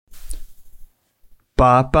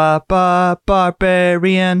Ba ba ba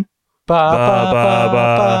barbarian. Ba ba ba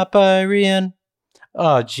ba barbarian.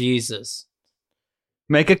 Oh, Jesus.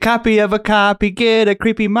 Make a copy of a copy, get a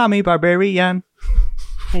creepy mommy barbarian.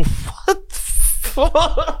 What the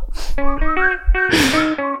fuck?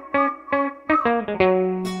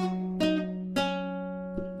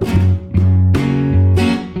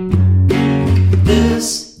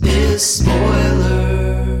 This is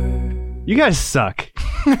spoiler. You guys suck.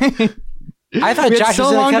 I thought Josh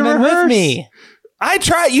was going to come in with me. I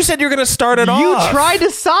tried. You said you were going to start it off. You tried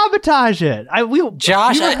to sabotage it.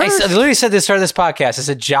 Josh, I literally said at the start of this podcast, I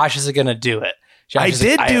said Josh isn't going to do it. Josh I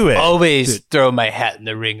did do it. I always throw my hat in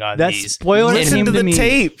the ring on these. Spoiler. Listen to the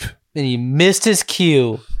tape. And he missed his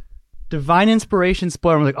cue. Divine inspiration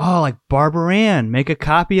spoiler. I'm like, oh, like Barbarian. Make a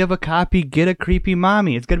copy of a copy, get a creepy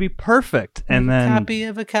mommy. It's gonna be perfect. And then copy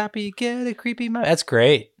of a copy, get a creepy mommy. That's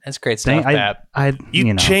great. That's great stuff, Pap.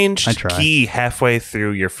 You changed key halfway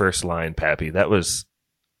through your first line, Pappy. That was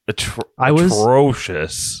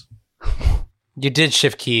atrocious. You did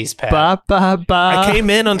shift keys, Pap. Ba, ba, ba. I came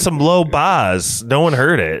in on some low bas. No one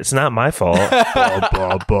heard it. It's not my fault. Ba,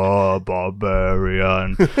 ba, ba,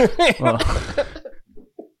 Barbarian.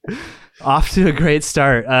 Off to a great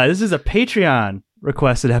start. This is a Patreon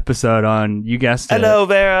requested episode on, you guessed it. Hello,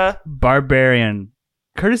 Vera. Barbarian.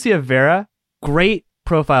 Courtesy of Vera. Great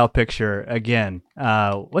profile picture again.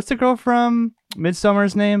 What's the girl from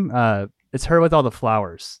Midsummer's name? It's her with all the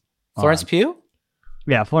flowers. Florence Pugh?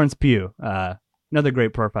 Yeah, Florence Pugh. Another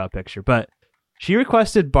great profile picture. But she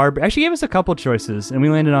requested Actually gave us a couple choices, and we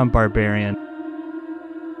landed on Barbarian.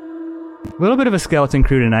 A little bit of a skeleton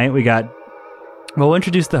crew tonight. We'll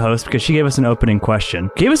introduce the host because she gave us an opening question.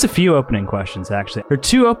 Gave us a few opening questions, actually. Her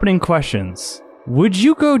two opening questions. Would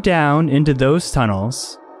you go down into those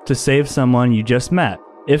tunnels to save someone you just met?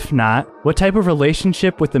 If not, what type of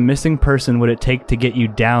relationship with the missing person would it take to get you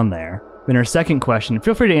down there? Then her second question,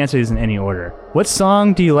 feel free to answer these in any order. What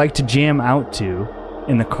song do you like to jam out to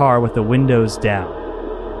in the car with the windows down?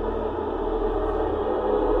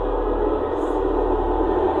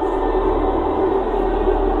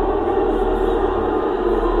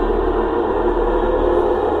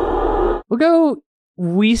 We'll go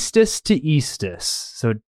Westus to Eastus.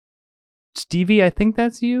 So, Stevie, I think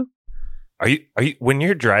that's you. Are you when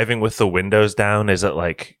you're driving with the windows down? Is it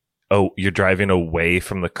like, oh, you're driving away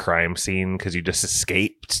from the crime scene because you just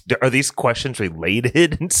escaped? Are these questions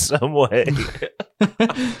related in some way?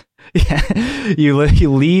 Yeah, you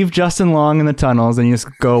leave Justin Long in the tunnels and you just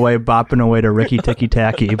go away bopping away to Ricky Ticky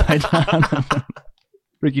Tacky by Don.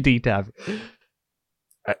 Ricky Ticky Tacky.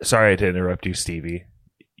 Sorry to interrupt you, Stevie.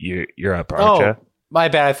 You're up, aren't you? My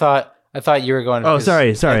bad. I thought you were going. Oh,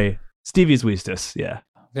 sorry. Stevie's Westus. Yeah.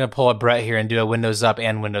 I'm gonna pull a Brett here and do a Windows Up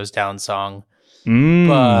and Windows Down song. But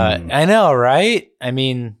I know, right? I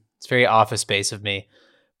mean, it's very Office Space of me.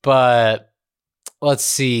 But let's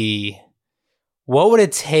see. What would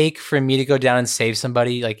it take for me to go down and save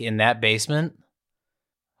somebody like in that basement?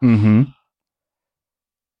 Mm-hmm.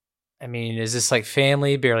 I mean, is this like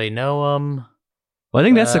family? Barely know them. Well, I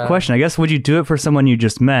think that's the question. I guess, would you do it for someone you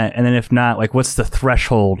just met? And then if not, like, what's the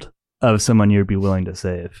threshold of someone you'd be willing to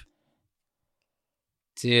save?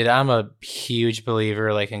 Dude, I'm a huge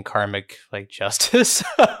believer like in karmic like justice.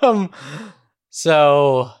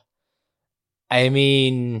 So, I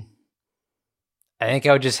mean, I think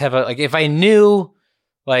I would just have if I knew,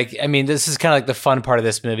 like, I mean, this is kind of like the fun part of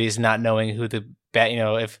this movie is not knowing who the bad,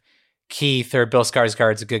 if Keith or Bill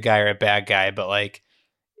Skarsgård's a good guy or a bad guy, but like,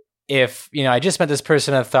 if, I just met this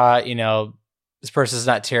person and thought, this person's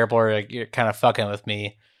not terrible or like, you're kind of fucking with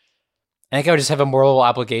me, I think I would just have a moral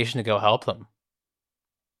obligation to go help them.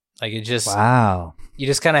 Like, it just... Wow. You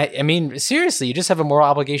just kind of... I mean, seriously, you just have a moral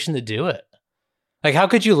obligation to do it. Like, how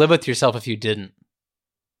could you live with yourself if you didn't?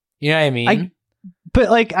 You know what I mean? But,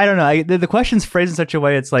 like, I don't know. The question's phrased in such a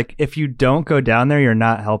way, it's like, if you don't go down there, you're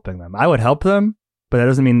not helping them. I would help them, but that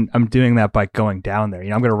doesn't mean I'm doing that by going down there. I'm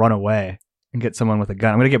going to run away and get someone with a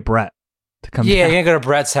gun. I'm going to get Brett to come down. You're going to go to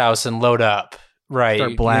Brett's house and load up. Right.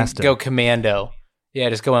 Start blasting. Go commando. Yeah,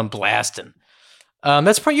 just go in blasting.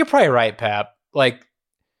 You're probably right, Pap. Like,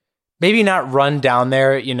 maybe not run down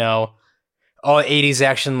there, all 80s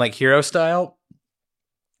action like hero style,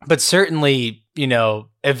 but certainly,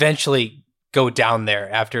 eventually go down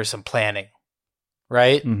there after some planning,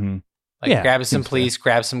 right? Mm-hmm. Like grab some police,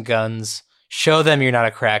 grab some guns, show them you're not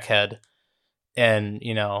a crackhead, and,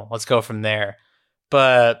 let's go from there.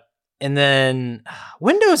 And then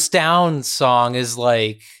Windows Down song is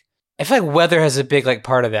like, I feel like weather has a big like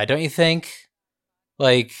part of that, don't you think?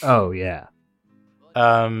 Like, oh yeah.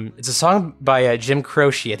 It's a song by Jim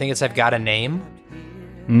Croce. I think it's I've Got a Name.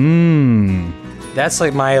 That's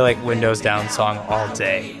like my like windows down song all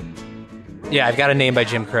day. Yeah, I've got a name by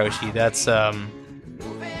Jim Croce. That's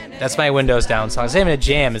my windows down song. It's not even a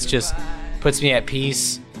jam. It's just puts me at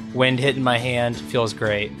peace. Wind hitting my hand feels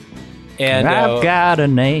great. And I've got a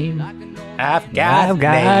name. I've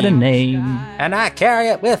got a name. And I carry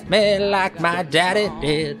it with me like my daddy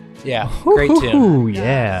did. Yeah, great tune. Ooh,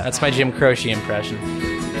 yeah. That's my Jim Croce impression.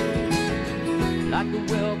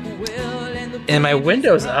 And my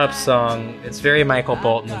Windows Up song, it's very Michael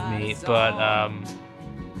Bolton of me, but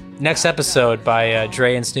next episode by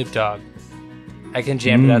Dre and Snoop Dogg. I can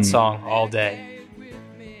jam to that song all day.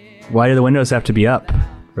 Why do the windows have to be up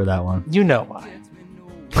for that one? You know why.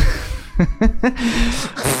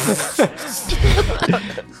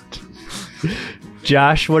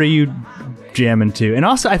 Josh, what are you jamming to? And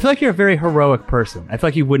also, I feel like you're a very heroic person. I feel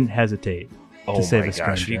like you wouldn't hesitate to save a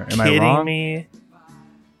stranger. Are you kidding me?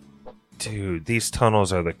 Dude, these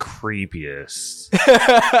tunnels are the creepiest.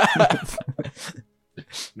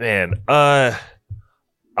 Man,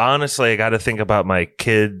 honestly, I got to think about my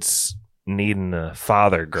kids needing a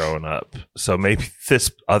father growing up. So maybe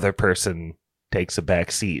this other person takes a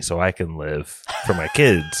back seat so I can live for my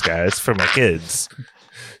kids, guys, for my kids.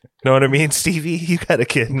 Know what I mean, Stevie? You got a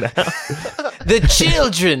kid now. The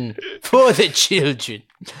children, for the children.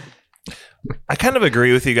 I kind of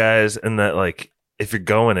agree with you guys in that, like, if you're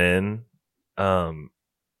going in,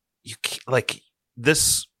 you like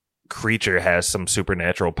this creature has some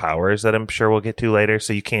supernatural powers that I'm sure we'll get to later.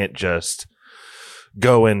 So you can't just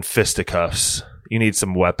go in fisticuffs. You need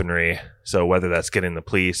some weaponry. So whether that's getting the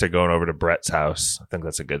police or going over to Brett's house, I think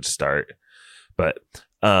that's a good start. But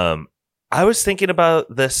I was thinking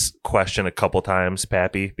about this question a couple times,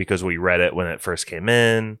 Pappy, because we read it when it first came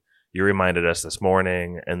in. You reminded us this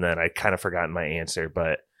morning, and then I kind of forgotten my answer.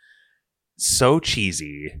 But so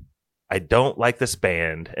cheesy. I don't like this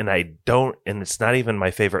band, and it's not even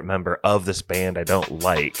my favorite member of this band I don't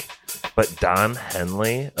like. But Don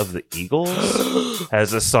Henley of the Eagles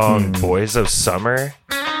has a song, Boys of Summer,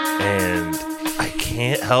 and I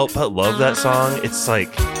can't help but love that song. It's like,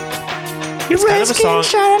 it's kind of a song.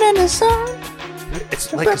 In the sun.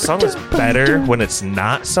 It's like the song is better when it's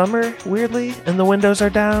not summer, weirdly, and the windows are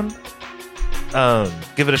down.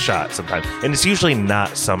 Give it a shot sometime. And it's usually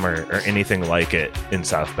not summer or anything like it in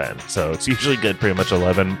South Bend. So it's usually good pretty much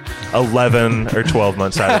 11 or 12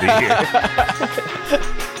 months out of the year.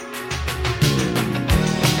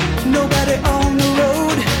 Nobody on the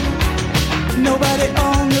road, nobody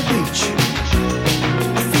on the beach.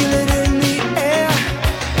 I feel it in the air,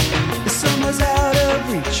 the summer's out of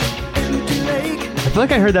reach. Empty lake. I feel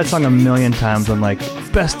like I heard that song a million times on like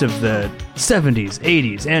best of the 70s,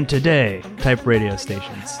 80s, and today type radio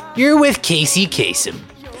stations. You're with Casey Kasem.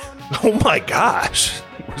 Oh my gosh.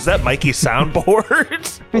 Was that Mikey's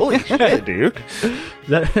soundboard? Holy shit, dude.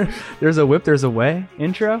 There's a whip, there's a way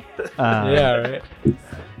intro. Yeah, right.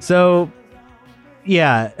 So,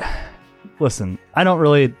 yeah, listen, I don't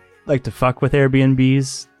really like to fuck with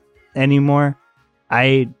Airbnbs anymore.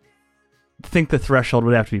 I think the threshold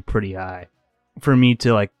would have to be pretty high for me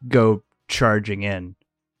to like go charging in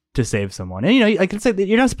to save someone. And, you know, like it's like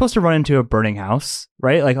you're not supposed to run into a burning house,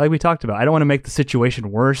 right? Like we talked about. I don't want to make the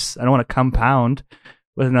situation worse. I don't want to compound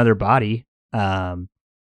with another body. So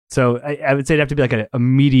I would say it'd have to be like an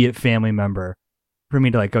immediate family member for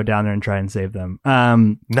me to like go down there and try and save them.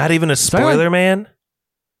 Not even a spoiler man?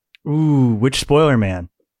 Ooh, which spoiler man?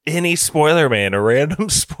 Any spoiler man, a random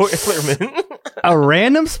spoiler man. A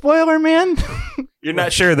random spoiler man? You're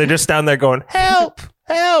not sure. They're just down there going, help,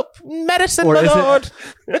 help, medicine, or my lord.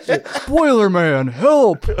 Spoiler man,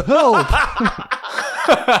 help, help.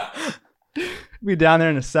 Be down there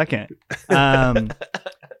in a second. I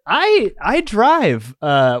drive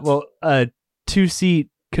a 2-seat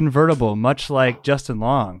convertible, much like Justin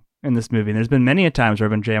Long in this movie. And there's been many a times where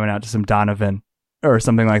I've been jamming out to some Donovan or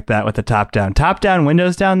something like that with the top down,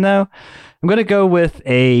 windows down. Though I'm gonna go with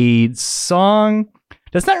a song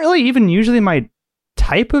that's not really even usually my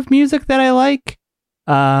type of music that I like.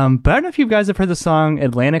 But I don't know if you guys have heard the song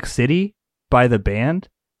Atlantic City by the band.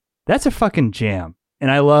 That's a fucking jam.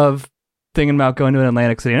 And I love thinking about going to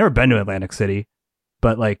Atlantic City. I've never been to Atlantic City,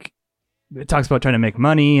 but like it talks about trying to make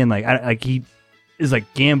money and like he is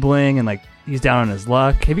like gambling and like he's down on his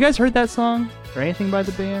luck. Have you guys heard that song or anything by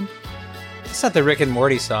the band? It's not the Rick and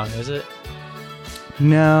Morty song, is it?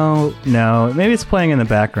 No. Maybe it's playing in the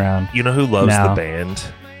background. You know who loves the band?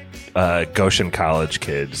 Goshen College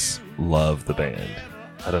kids love the band.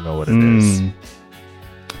 I don't know what it is.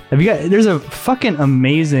 Have you got? There's a fucking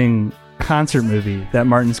amazing concert movie that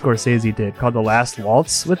Martin Scorsese did called The Last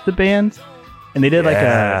Waltz with the band, and they did like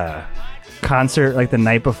a concert like the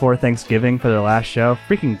night before Thanksgiving for their last show.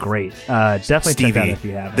 Freaking great. Definitely check that out if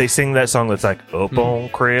you haven't. They sing that song that's like up on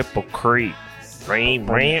Cripple Creek. Ring,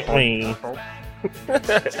 ring, ring.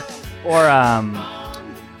 Or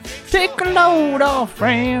take a load off,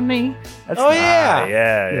 Randy. That's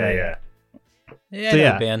Yeah. Yeah, So,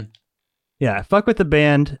 yeah. band. Yeah, fuck with the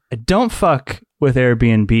band. Don't fuck with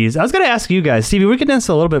Airbnbs. I was going to ask you guys, Stevie, we could dance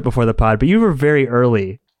a little bit before the pod, but you were very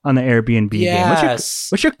early on the Airbnb game. Yes.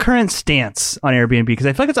 What's your current stance on Airbnb? Because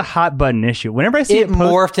I feel like it's a hot button issue. Whenever I see It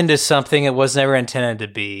morphed into something it was never intended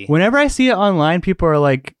to be. whenever I see it online, people are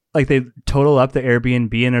like they total up the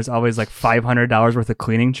Airbnb and there's always like $500 worth of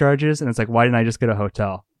cleaning charges. And it's like, why didn't I just get a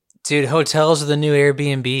hotel? Dude, hotels are the new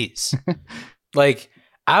Airbnbs. Like,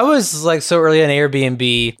 I was like so early on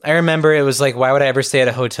Airbnb. I remember it was like, why would I ever stay at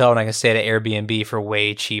a hotel when I can stay at an Airbnb for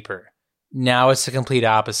way cheaper? Now it's the complete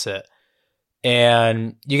opposite.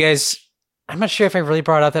 And you guys, I'm not sure if I really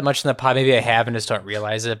brought out that much in the pod. Maybe I have and just don't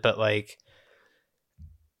realize it. But like,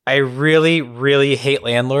 I really, really hate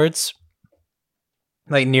landlords.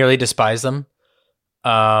 Like, nearly despise them.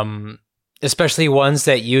 Especially ones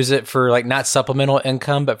that use it for like not supplemental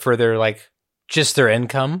income, but for their like just their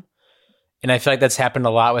income. And I feel like that's happened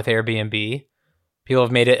a lot with Airbnb. People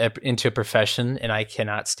have made it into a profession, and I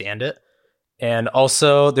cannot stand it. And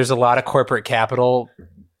also, there's a lot of corporate capital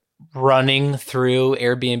running through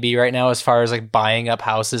Airbnb right now as far as like buying up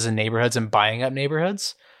houses and neighborhoods and buying up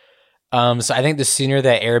neighborhoods. So I think the sooner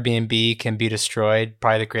that Airbnb can be destroyed,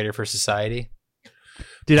 probably the greater for society.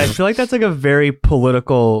 Dude, I feel like that's like a very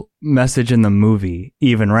political message in the movie,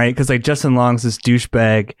 even, right? Because like Justin Long's this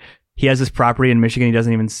douchebag. He has this property in Michigan he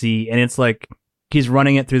doesn't even see, and it's like he's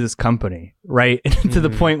running it through this company, right? To the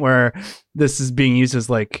point where this is being used as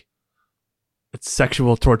like a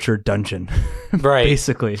sexual torture dungeon, Right.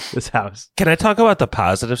 Basically, this house. Can I talk about the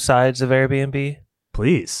positive sides of Airbnb?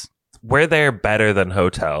 Please. Where they're better than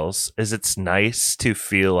hotels is it's nice to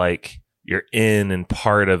feel like you're in and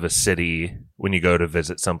part of a city when you go to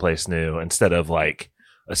visit someplace new instead of like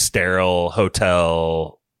a sterile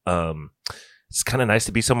hotel. It's kind of nice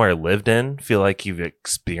to be somewhere lived in, feel like you've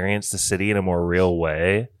experienced the city in a more real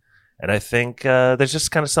way. And I think there's just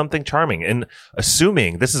kind of something charming. And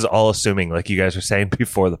assuming, this is all assuming, like you guys were saying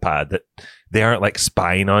before the pod, that they aren't like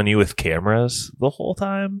spying on you with cameras the whole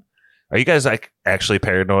time. Are you guys like actually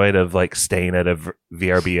paranoid of like staying at a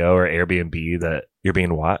VRBO or Airbnb that you're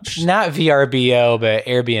being watched? Not VRBO, but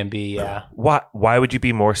Airbnb, yeah. Why would you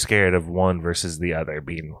be more scared of one versus the other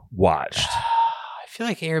being watched? I feel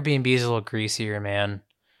like Airbnb is a little greasier, man.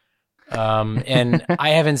 And I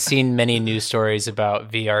haven't seen many news stories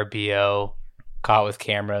about VRBO caught with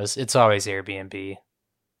cameras. It's always Airbnb.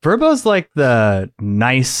 Verbo's like the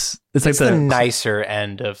nice. It's like the nicer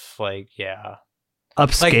end of like, yeah.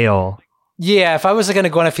 Upscale. Like, yeah, if I was going to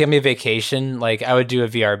go on a family vacation, like I would do a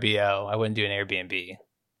VRBO. I wouldn't do an Airbnb.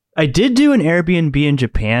 I did do an Airbnb in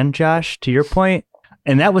Japan, Josh, to your point,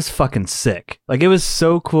 and that was fucking sick. Like, it was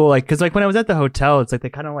so cool. Like, because like when I was at the hotel, it's like they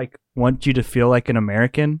kind of like want you to feel like an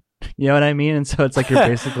American. You know what I mean? And so it's like you're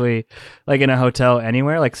basically like in a hotel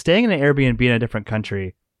anywhere. Like staying in an Airbnb in a different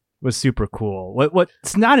country was super cool.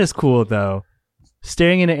 What's not as cool though,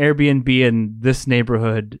 staying in an Airbnb in this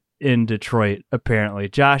neighborhood in Detroit, apparently.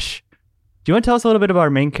 Josh, do you want to tell us a little bit about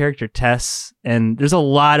our main character, Tess? And there's a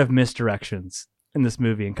lot of misdirections in this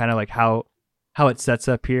movie and kind of like how it sets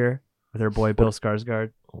up here with her boy, Bill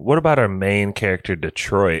Skarsgård. What about our main character,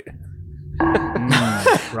 Detroit?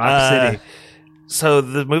 Rock City. So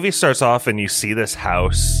the movie starts off and you see this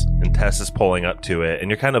house and Tess is pulling up to it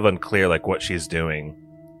and you're kind of unclear like what she's doing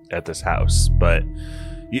at this house. But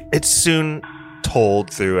it's soon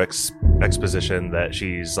told through exposition that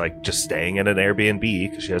she's like just staying in an Airbnb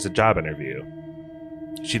because she has a job interview.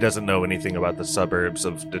 She doesn't know anything about the suburbs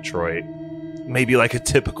of Detroit. Maybe like a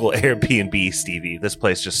typical Airbnb, Stevie. This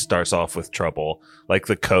place just starts off with trouble. Like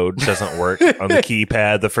the code doesn't work on the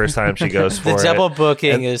keypad the first time she goes for it. The double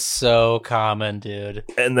booking is so common, dude.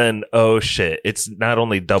 And then, oh shit, it's not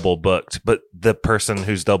only double booked, but the person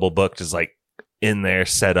who's double booked is like in there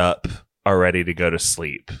set up already to go to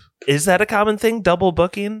sleep. Is that a common thing, double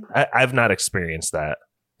booking? I've not experienced that.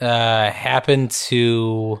 Happened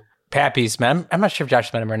to Pappy's, man. I'm not sure if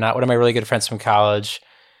Josh met him or not. One of my really good friends from college.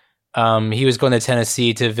 He was going to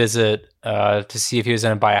Tennessee to visit to see if he was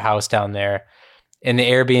going to buy a house down there. And the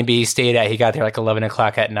Airbnb he stayed at, he got there like 11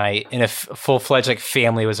 o'clock at night, and a full-fledged like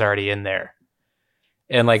family was already in there.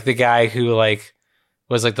 And like the guy who like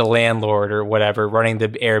was like the landlord or whatever running the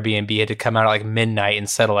Airbnb had to come out at like midnight and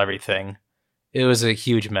settle everything. It was a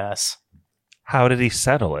huge mess. How did he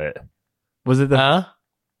settle it? Was it the...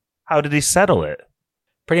 How did he settle it?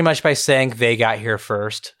 Pretty much by saying they got here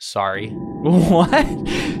first. Sorry. What?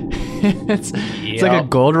 It's like a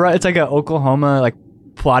gold rush. It's like a Oklahoma, like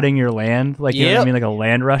plotting your land. Like, you know what I mean? Like a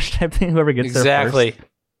land rush type thing. Whoever gets there first. Exactly.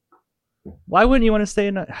 Why wouldn't you want to stay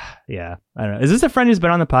in? Yeah, I don't know. Is this a friend who's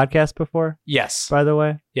been on the podcast before? Yes. By the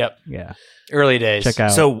way. Yep. Yeah. Early days. Check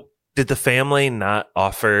out. So did the family not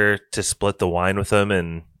offer to split the wine with him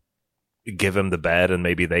and give him the bed and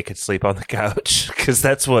maybe they could sleep on the couch? Because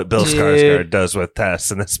that's what Bill Skarsgård does with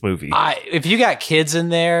Tess in this movie. If you got kids in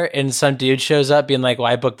there and some dude shows up being like, well,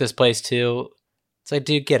 I booked this place too. It's like,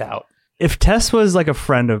 dude, get out. If Tess was like a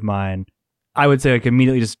friend of mine, I would say like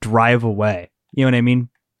immediately just drive away. You know what I mean?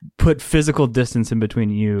 Put physical distance in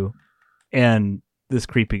between you and this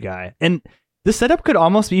creepy guy. And the setup could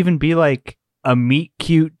almost even be like a meet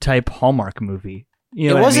cute type Hallmark movie. You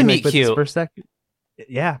know it what was I mean? a meet Like, cute.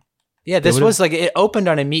 Yeah. Yeah, this was like, it opened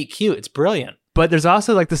on a meet cute. It's brilliant. But there's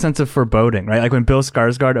also like the sense of foreboding, right? Like when Bill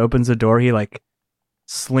Skarsgård opens the door, he like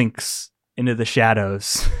slinks into the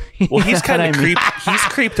shadows. Well, he's kind of he's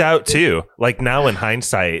creeped out too. Like now in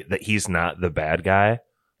hindsight that he's not the bad guy.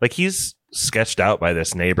 Like he's sketched out by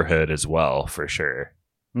this neighborhood as well, for sure.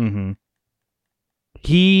 Mm-hmm.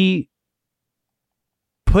 He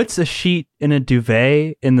puts a sheet in a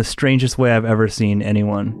duvet in the strangest way I've ever seen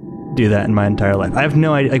anyone do that in my entire life. I have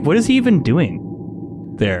no idea. Like, what is he even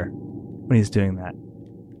doing there when he's doing that?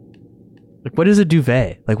 Like, what is a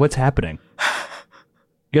duvet? Like, what's happening?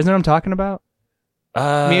 You guys know what I'm talking about?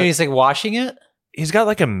 Maybe he's like washing it? He's got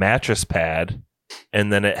like a mattress pad,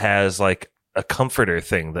 and then it has like a comforter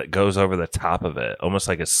thing that goes over the top of it, almost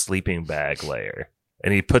like a sleeping bag layer.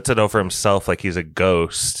 And he puts it over himself like he's a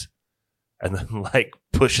ghost, and then like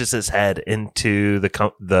pushes his head into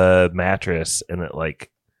the mattress, and it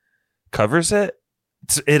like covers it.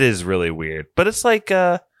 It is really weird, but it's like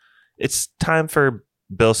it's time for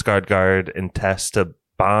Bill Skarsgård and Tess to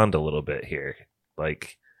bond a little bit here.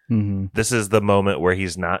 Like this is the moment where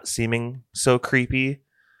he's not seeming so creepy.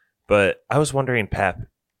 But I was wondering, Pap,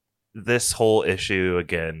 this whole issue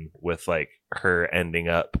again with like her ending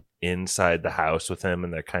up inside the house with him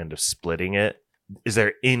and they're kind of splitting it. Is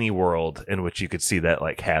there any world in which you could see that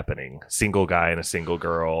like happening? Single guy and a single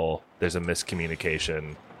girl, there's a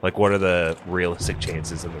miscommunication. Like what are the realistic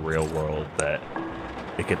chances in the real world that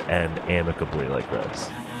it could end amicably like this?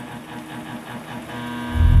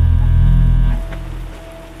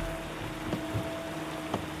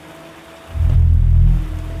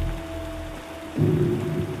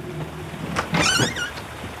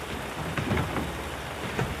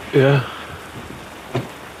 Yeah.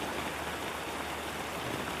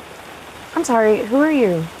 I'm sorry, who are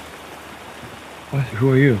you? What?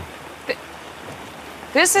 Who are you?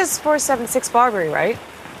 This is 476 Barbary, right?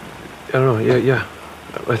 I don't know. Yeah.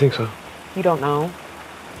 I think so. You don't know?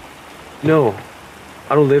 No.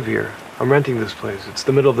 I don't live here. I'm renting this place. It's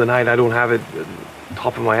the middle of the night. I don't have it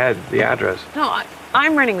top of my head, the address. No,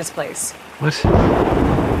 I'm renting this place. What?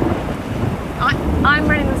 I'm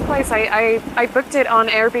renting this place. I booked it on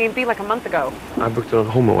Airbnb like a month ago. I booked it on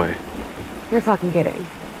HomeAway. You're fucking kidding.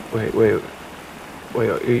 Wait.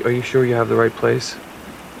 Are you sure you have the right place?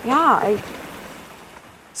 Yeah,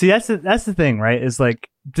 See, that's the thing, right? Is like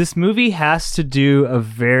this movie has to do a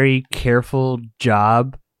very careful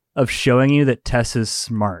job of showing you that Tess is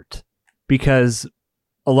smart, because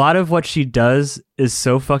a lot of what she does is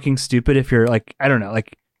so fucking stupid. If you're like, I don't know,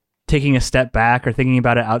 like taking a step back or thinking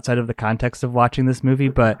about it outside of the context of watching this movie,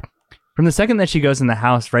 but from the second that she goes in the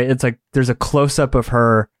house, right, it's like there's a close up of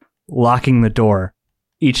her locking the door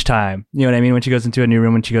each time. You know what I mean? When she goes into a new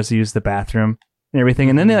room, when she goes to use the bathroom and everything,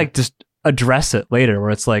 and then they like just address it later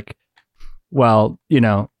where it's like, well, you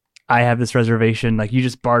know, I have this reservation, like you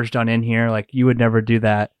just barged on in here, like you would never do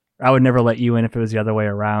that. I would never let you in if it was the other way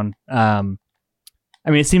around. I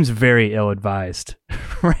mean, it seems very ill-advised,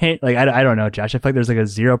 right? Like, I don't know, Josh. I feel like there's like a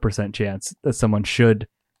 0% chance that someone should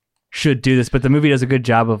do this, but the movie does a good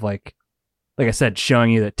job of like I said,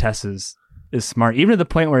 showing you that Tess is smart, even to the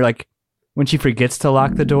point where like when she forgets to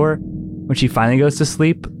lock the door, when she finally goes to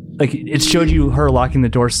sleep, like it showed you her locking the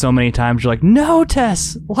door so many times. You're like, no,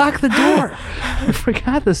 Tess, lock the door. I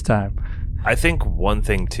forgot this time. I think one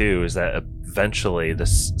thing too is that eventually the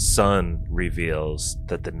son reveals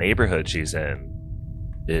that the neighborhood she's in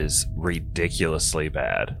is ridiculously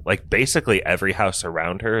bad. Like basically every house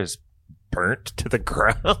around her is burnt to the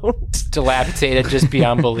ground. Dilapidated just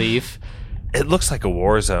beyond belief. It looks like a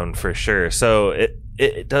war zone for sure. So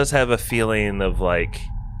it does have a feeling of like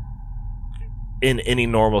in any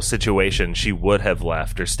normal situation she would have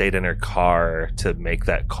left or stayed in her car to make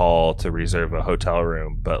that call to reserve a hotel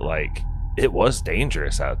room, but like it was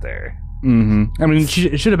dangerous out there. I mean, it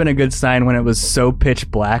should have been a good sign when it was so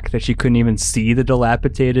pitch black that she couldn't even see the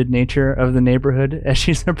dilapidated nature of the neighborhood as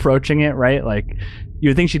she's approaching it, right? Like, you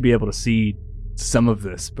would think she'd be able to see some of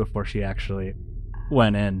this before she actually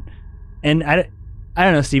went in. And I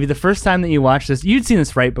don't know, Stevie, the first time that you watched this, you'd seen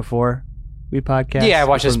this right before we podcast? Yeah, I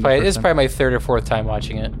watched this probably. It's probably my third or fourth time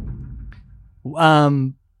watching it.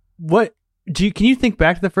 Can you think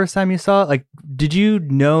back to the first time you saw it? Like, did you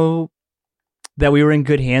know that we were in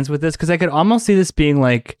good hands with this? Because I could almost see this being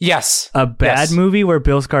like a bad movie where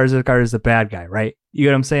Bill Skarsgård is the bad guy, right? You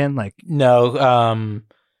know what I'm saying? Like, no,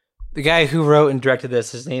 the guy who wrote and directed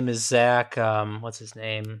this, his name is Zach. What's his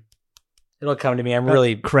name? It'll come to me. I'm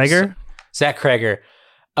really Krager. Zach Krager.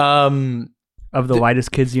 Of the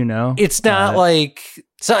Whitest Kids You Know. It's not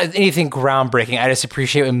it's not anything groundbreaking. I just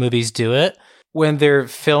appreciate when movies do it. When they're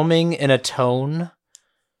filming in a tone,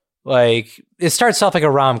 like it starts off like a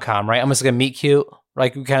rom-com, right? Almost like a meet cute,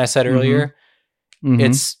 like we kind of said earlier.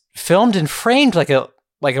 It's filmed and framed like a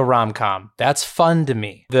rom-com. That's fun to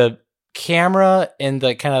me. The camera and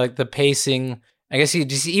the kind of like the pacing, I guess you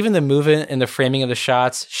see even the movement and the framing of the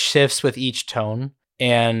shots shifts with each tone.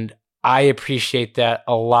 And I appreciate that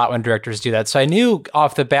a lot when directors do that. So I knew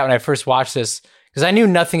off the bat when I first watched this, because I knew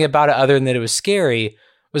nothing about it other than that it was scary,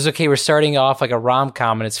 was okay, we're starting off like a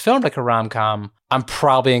rom-com and it's filmed like a rom-com. I'm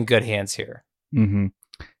probably in good hands here.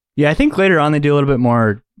 Yeah, I think later on they do a little bit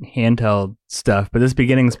more handheld stuff, but this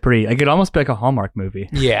beginning's pretty, like, it'd almost be like a Hallmark movie.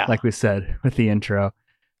 Yeah. Like we said with the intro.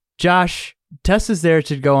 Josh, Tess is there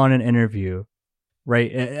to go on an interview,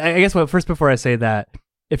 right? I guess first before I say that,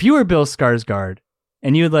 if you were Bill Skarsgård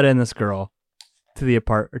and you had let in this girl to the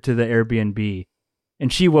Airbnb,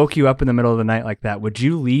 and she woke you up in the middle of the night like that, would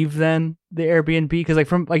you leave then the Airbnb? Because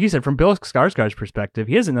like you said, from Bill Skarsgård's perspective,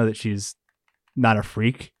 he doesn't know that she's not a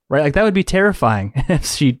freak, right? Like that would be terrifying if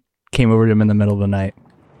she came over to him in the middle of the night.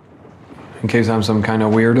 In case I'm some kind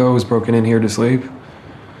of weirdo who's broken in here to sleep?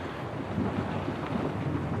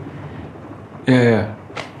 Yeah.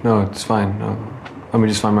 No, it's fine. No, let me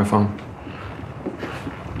just find my phone.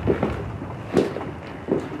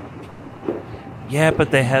 Yeah,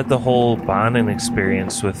 but they had the whole bonding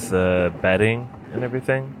experience with the bedding and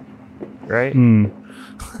everything, right?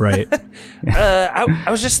 Right.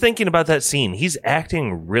 I was just thinking about that scene. He's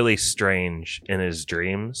acting really strange in his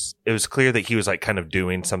dreams. It was clear that he was like kind of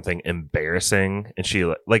doing something embarrassing, and she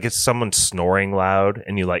like it's someone snoring loud,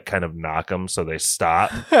 and you like kind of knock them so they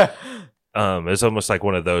stop. It's almost like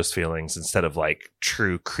one of those feelings instead of like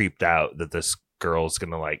true creeped out that this girl's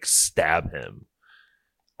gonna like stab him.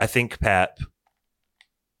 I think Pat,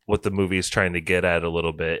 what the movie is trying to get at a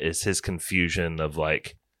little bit is his confusion of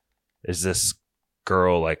like, is this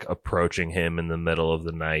girl like approaching him in the middle of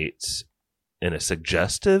the night in a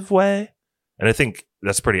suggestive way? And I think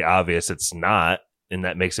that's pretty obvious it's not, and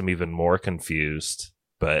that makes him even more confused.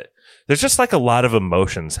 But there's just like a lot of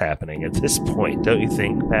emotions happening at this point, don't you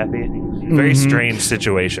think, Pappy? Very strange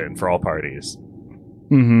situation for all parties.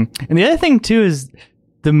 And the other thing too is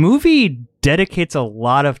the movie dedicates a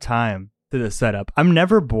lot of time to the setup. I'm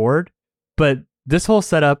never bored, but this whole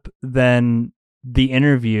setup, then the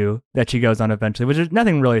interview that she goes on eventually, which is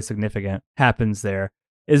nothing really significant happens there,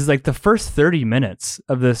 is like the first 30 minutes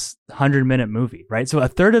of this 100-minute movie, right? So a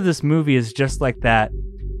third of this movie is just like that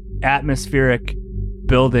atmospheric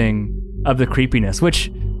building of the creepiness, which,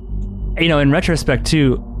 you know, in retrospect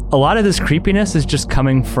too, a lot of this creepiness is just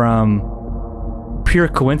coming from pure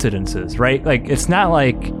coincidences, right? Like, it's not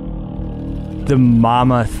like the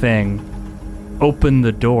mama thing opened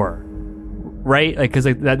the door, right? Like, because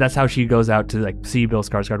like that's how she goes out to like see Bill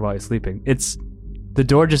Skarsgård while he's sleeping. It's the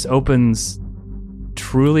door just opens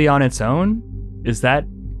truly on its own. Is that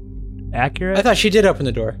accurate? I thought she did open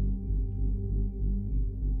the door.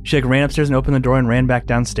 She like ran upstairs and opened the door and ran back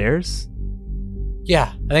downstairs.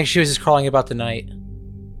 Yeah, I think she was just crawling about the night.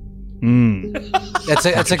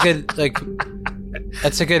 That's a good like.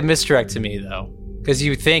 That's a good misdirect to me though, because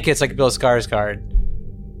you think it's like Bill Skarsgård,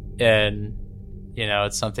 and you know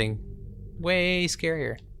it's something way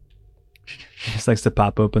scarier. She just likes to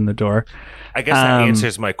pop open the door. I guess that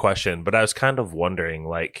answers my question, but I was kind of wondering,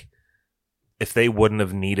 like, if they wouldn't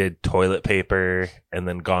have needed toilet paper and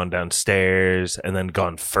then gone downstairs and then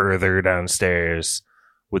gone further downstairs,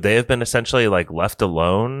 would they have been essentially like left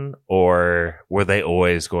alone, or were they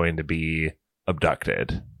always going to be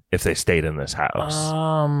abducted if they stayed in this house?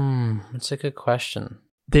 That's a good question.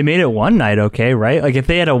 They made it one night, okay, right? Like if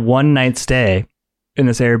they had a one night stay in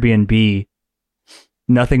this Airbnb,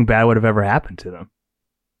 nothing bad would have ever happened to them.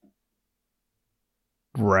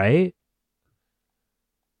 Right?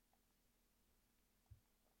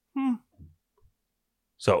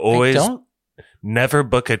 So always never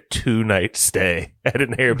book a 2-night stay at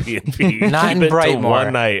an Airbnb. Not Keep in it to Brightmoor.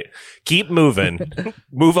 one night. Keep moving.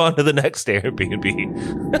 Move on to the next Airbnb.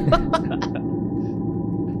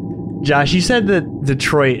 Josh, you said that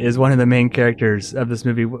Detroit is one of the main characters of this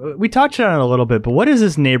movie. We touched on it a little bit, but what is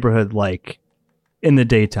this neighborhood like in the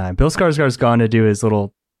daytime? Bill Skarsgård's gone to do his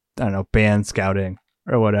little, I don't know, band scouting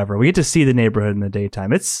or whatever. We get to see the neighborhood in the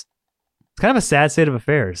daytime. It's kind of a sad state of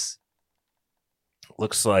affairs.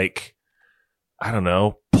 Looks like, I don't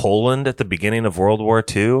know, Poland at the beginning of World War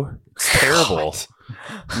II. It's terrible.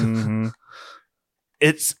 Mm-hmm.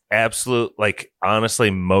 It's absolute, like, honestly,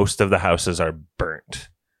 most of the houses are burnt.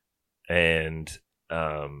 And,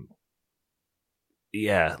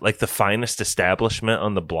 yeah, like the finest establishment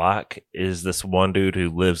on the block is this one dude who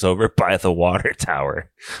lives over by the water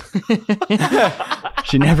tower.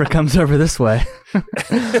 She never comes over this way.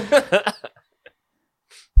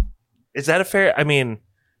 Is that a fair? I mean,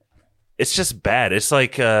 it's just bad. It's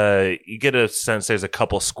like you get a sense there's a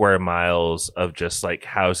couple square miles of just like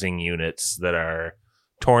housing units that are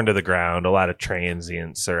torn to the ground. A lot of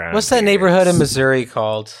transients around. What's that here. neighborhood in Missouri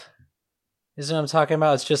called? Isn't what I'm talking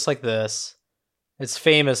about? It's just like this. It's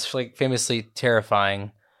famous, like famously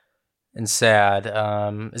terrifying and sad.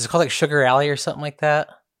 Is it called like Sugar Alley or something like that?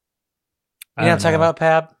 You know what I'm talking about,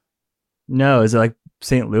 Pab? No, is it like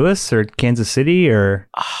St. Louis or Kansas City or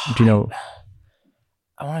do you know?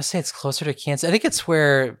 I want to say it's closer to Kansas. I think it's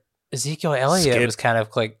where Ezekiel Elliott was kind of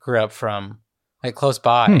like grew up from, like close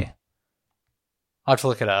by. I'll have to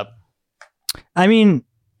look it up. I mean,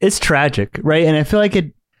 it's tragic, right? And I feel like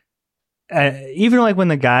it. Even like when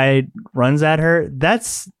the guy runs at her,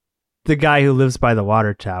 that's the guy who lives by the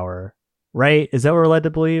water tower, right? Is that what we're led to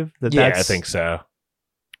believe? Yeah, I think so.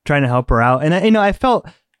 Trying to help her out, and I felt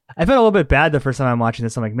a little bit bad the first time I'm watching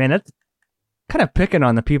this. I'm like, man, that's kind of picking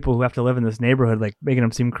on the people who have to live in this neighborhood, like making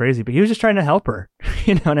them seem crazy. But he was just trying to help her.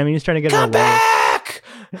 You know what I mean? He's trying to get her back,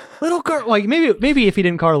 little girl. Like maybe if he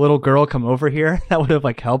didn't call her little girl, come over here, that would have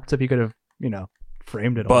like helped if he could have,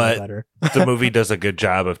 framed it a little better. The movie does a good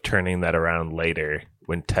job of turning that around later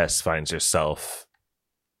when Tess finds herself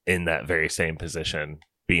in that very same position,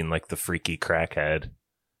 being like the freaky crackhead.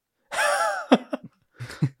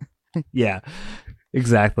 Yeah,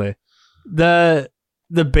 exactly. The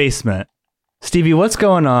basement. Stevie, what's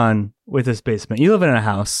going on with this basement? You live in a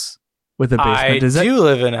house with a basement. I do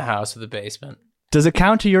live in a house with a basement. Does it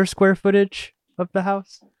count to your square footage of the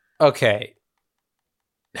house? Okay.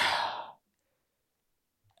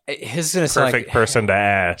 His gonna sound Perfect like, person to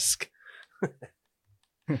ask.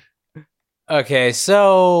 Okay,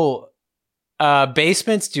 so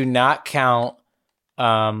basements do not count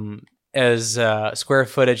as square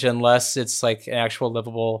footage unless it's like an actual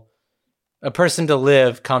livable, a person to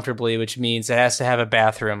live comfortably, which means it has to have a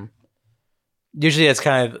bathroom. Usually that's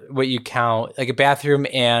kind of what you count, like a bathroom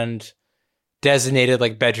and designated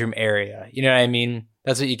like bedroom area. You know what I mean?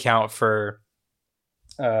 That's what you count for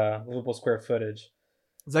livable square footage.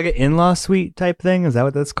 It's like an in-law suite type thing. Is that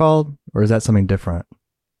what that's called? Or is that something different?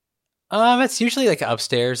 It's usually like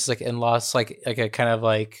upstairs, like in-laws, like a kind of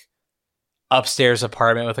like upstairs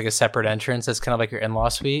apartment with like a separate entrance. That's kind of like your in-law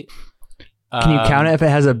suite. Can you count it if it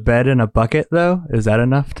has a bed and a bucket though? Is that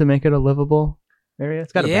enough to make it a livable area?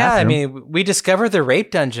 It's got a bathroom. I mean, we discovered the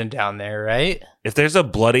rape dungeon down there, right? If there's a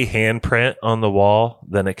bloody handprint on the wall,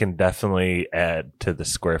 then it can definitely add to the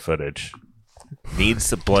square footage.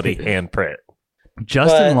 Needs a bloody handprint.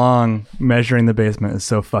 Justin Long measuring the basement is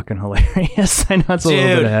so fucking hilarious. I know it's a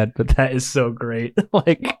little bit ahead, but that is so great.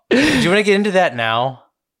 Like, do you want to get into that now?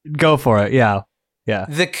 Go for it. Yeah.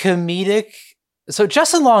 The comedic. So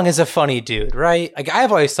Justin Long is a funny dude, right? Like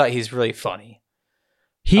I've always thought he's really funny.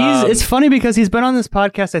 It's funny because he's been on this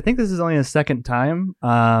podcast. I think this is only his second time.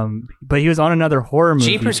 But he was on another horror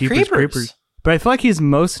movie, Jeepers Creepers. But I feel like he's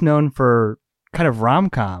most known for kind of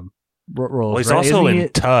rom-com roles. Well, he's right? also Isn't in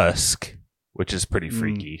Tusk, which is pretty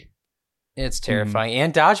freaky. It's terrifying.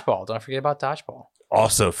 And Dodgeball. Don't forget about Dodgeball.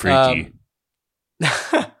 Also freaky.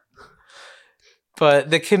 But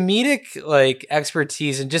the comedic like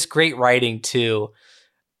expertise and just great writing too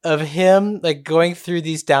of him like going through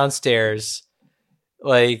these downstairs.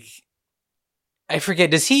 Like I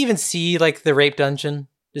forget, does he even see like the rape dungeon?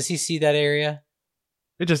 Does he see that area?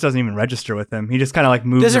 It just doesn't even register with him. He just kind of like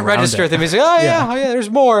moves. Doesn't around register it. with him. He's like, oh yeah,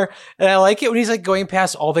 there's more. And I like it when he's like going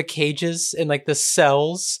past all the cages and like the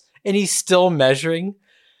cells, and he's still measuring.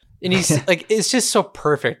 And he's like, it's just so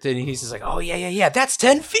perfect. And he's just like, oh yeah, that's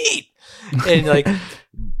 10 feet. And like,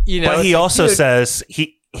 but he also says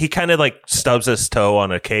he kind of like stubs his toe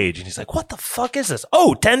on a cage, and he's like, what the fuck is this?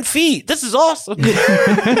 Oh, 10 feet. This is awesome. Here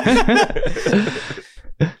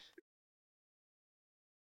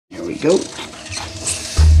we go.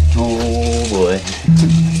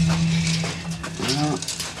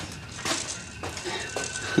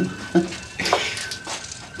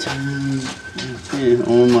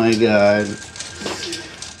 Oh my god.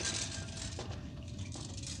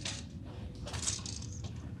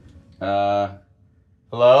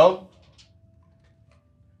 Hello?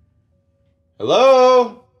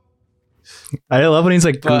 Hello? I love when he's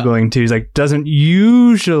like Googling too. He's like, doesn't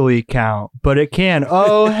usually count, but it can.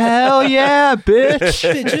 Oh, hell yeah, bitch.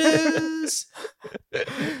 Bitches.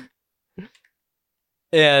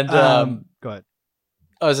 And go ahead.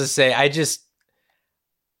 I was gonna say,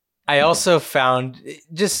 I also found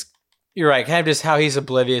you're right, kind of just how he's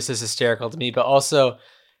oblivious is hysterical to me, but also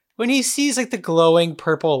when he sees like the glowing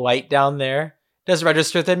purple light down there, doesn't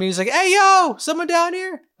register with him. He's like, hey, yo, someone down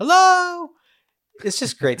here. Hello. It's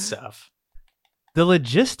just great stuff. The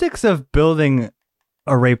logistics of building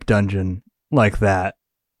a rape dungeon like that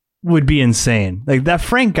would be insane. Like that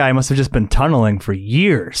Frank guy must have just been tunneling for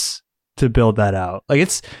years to build that out. Like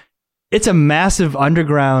it's a massive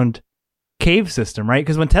underground cave system, right?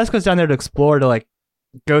 Because when Tess goes down there to explore to like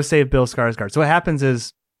go save Bill Skarsgård. So what happens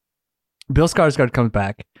is Bill Skarsgård comes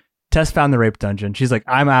back. Tess found the rape dungeon. She's like,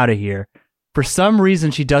 I'm out of here. For some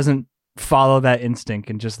reason, she doesn't follow that instinct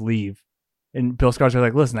and just leave. And Bill Skarsgård's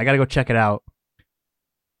like, listen, I got to go check it out.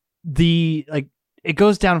 It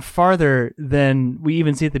goes down farther than we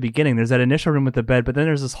even see at the beginning. There's that initial room with the bed, but then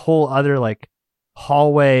there's this whole other like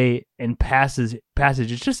hallway and passage.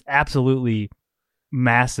 It's just absolutely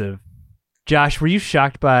massive. Josh, were you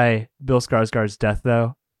shocked by Bill Skarsgård's death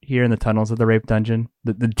though? Here in the tunnels of the rape dungeon,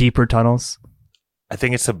 the deeper tunnels. I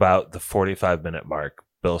think it's about the 45-minute mark.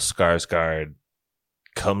 Bill Skarsgård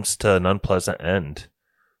comes to an unpleasant end.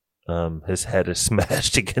 His head is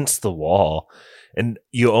smashed against the wall. And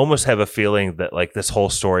you almost have a feeling that like this whole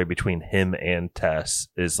story between him and Tess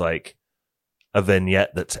is like a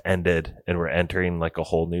vignette that's ended and we're entering like a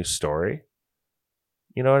whole new story.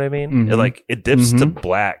 You know what I mean? Mm-hmm. It dips to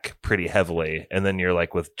black pretty heavily. And then you're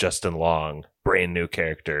like with Justin Long, brand new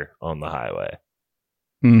character on the highway.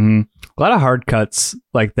 Mm-hmm. A lot of hard cuts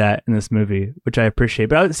like that in this movie, which I appreciate.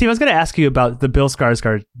 But Steve, I was going to ask you about the Bill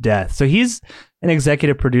Skarsgård death. So he's an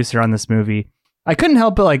executive producer on this movie. I couldn't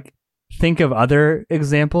help but like think of other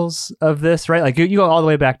examples of this, right? Like you go all the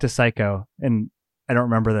way back to Psycho, and I don't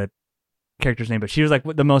remember the character's name, but she was like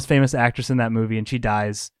the most famous actress in that movie, and she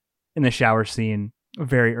dies in the shower scene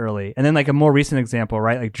very early. And then like a more recent example,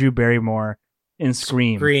 right? Like Drew Barrymore in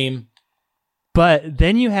Scream. But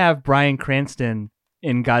then you have Bryan Cranston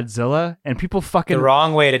in Godzilla, and people fucking the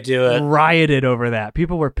wrong way to do it. Rioted over that.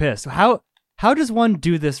 People were pissed. How does one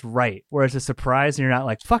do this right, where it's a surprise and you're not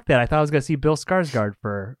like, fuck that, I thought I was going to see Bill Skarsgård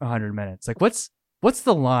for 100 minutes. Like, what's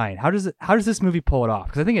the line? How does this movie pull it off?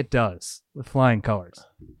 Because I think it does with flying colors.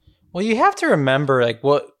 Well, you have to remember, like,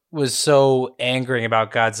 what was so angering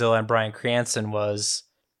about Godzilla and Bryan Cranston was,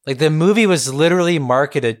 like, the movie was literally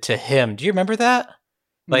marketed to him. Do you remember that?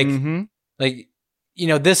 Like,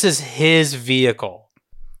 this is his vehicle.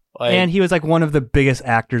 Like, and he was like one of the biggest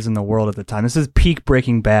actors in the world at the time. This is peak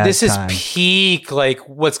Breaking Bad. This is peak, like,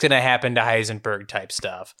 what's going to happen to Heisenberg type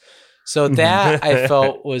stuff. So that I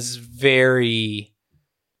felt was very,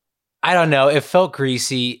 I don't know, it felt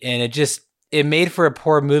greasy, and it made for a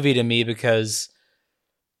poor movie to me because,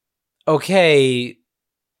 okay,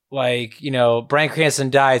 like, Bryan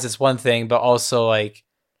Cranston dies, it's one thing, but also like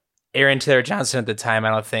Aaron Taylor Johnson at the time, I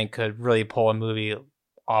don't think could really pull a movie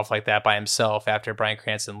off like that by himself after Bryan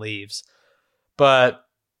Cranston leaves. But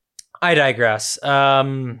I digress.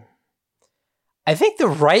 I think the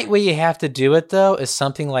right way you have to do it, though, is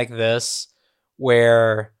something like this,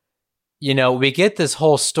 where, we get this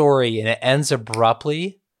whole story and it ends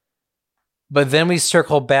abruptly, but then we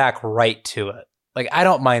circle back right to it. Like, I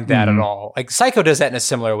don't mind that at all. Like, Psycho does that in a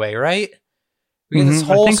similar way, right? We get this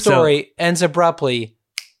whole story, ends abruptly,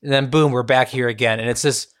 and then boom, we're back here again. And it's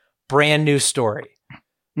this brand new story.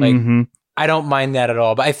 Like, I don't mind that at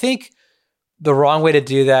all. But I think the wrong way to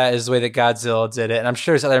do that is the way that Godzilla did it. And I'm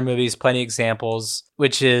sure there's other movies, plenty of examples,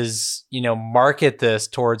 which is, market this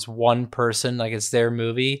towards one person, like it's their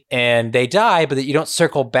movie, and they die, but that you don't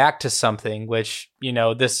circle back to something, which,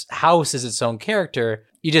 this house is its own character.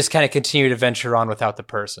 You just kind of continue to venture on without the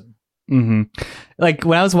person. Like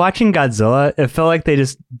when I was watching Godzilla, it felt like they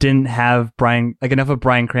just didn't have enough of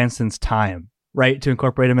Bryan Cranston's time, right, to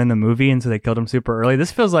incorporate him in the movie, and so they killed him super early.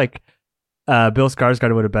 This feels like Bill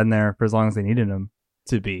Skarsgård would have been there for as long as they needed him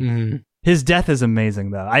to be. His death is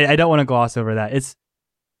amazing, though. I don't want to gloss over that. It's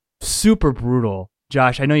super brutal.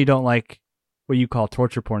 Josh, I know you don't like what you call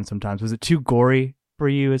torture porn sometimes. Was it too gory for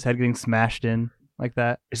you, his head getting smashed in like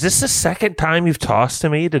that? Is this the second time you've tossed to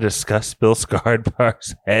me to discuss Bill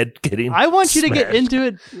Skarsgård's head getting I want you to smashed? get into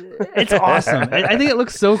it. It's awesome. I think it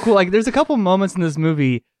looks so cool. Like, there's a couple moments in this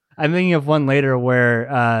movie I'm thinking of one later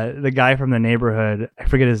where the guy from the neighborhood, I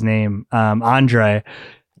forget his name, Andre,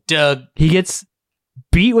 Doug. he gets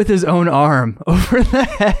beat with his own arm over the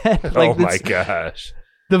head. Oh my gosh.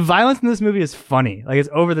 The violence in this movie is funny. Like, it's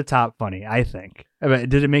over the top funny, I think.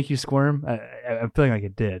 Did it make you squirm? I'm feeling like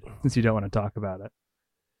it did, since you don't want to talk about it.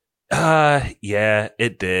 Yeah,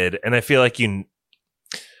 it did. And I feel like it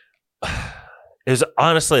was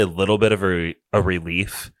honestly a little bit of a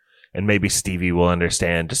relief, and maybe Stevie will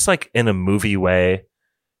understand, just like in a movie way,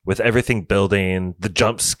 with everything building, the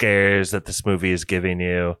jump scares that this movie is giving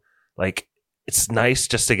you. Like, it's nice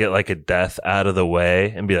just to get like a death out of the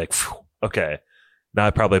way and be like, okay, now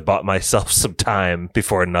I probably bought myself some time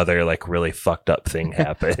before another like really fucked up thing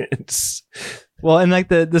happens. Well, and like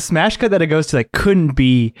the smash cut that it goes to, like, couldn't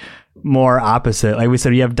be more opposite. Like we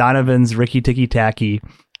said, you have Donovan's Ricky Ticky Tacky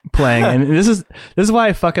playing, and this is why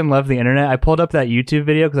I fucking love the internet. I pulled up that YouTube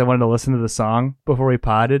video because I wanted to listen to the song before we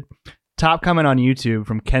podded. Top comment on YouTube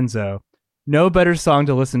from Kenzo: no better song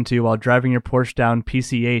to listen to while driving your Porsche down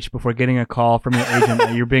PCH before getting a call from your agent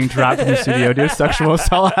that you're being dropped from the studio due to sexual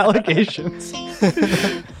assault allegations.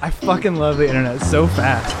 I fucking love the internet. It's so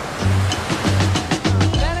fast.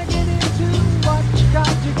 Better get into what you got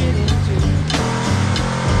to get into.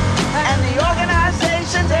 And the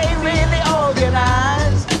organizations ain't really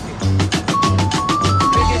organized.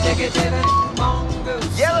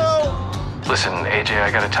 Yellow. Listen, AJ,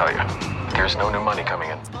 I gotta tell you, there's no new money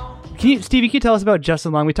coming in. Stevie, can you tell us about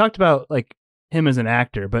Justin Long? We talked about like him as an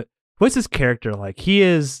actor, but what's his character like? He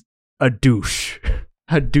is a douche.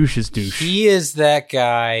 A douche's douche. He is that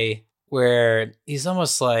guy where he's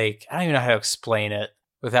almost like, I don't even know how to explain it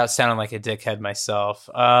without sounding like a dickhead myself.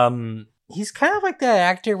 He's kind of like that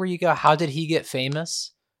actor where you go, how did he get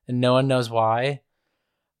famous? And no one knows why.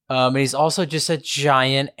 And he's also just a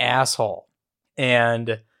giant asshole.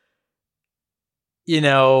 And, you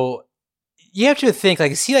know, you have to think,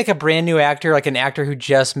 like, is he like a brand new actor, like an actor who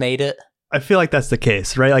just made it? I feel like that's the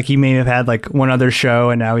case, right? Like, he may have had like one other show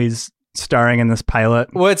and now he's starring in this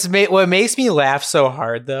pilot. What makes me laugh so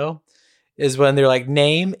hard, though, is when they're like,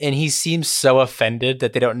 name, and he seems so offended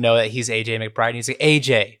that they don't know that he's AJ McBride. And he's like,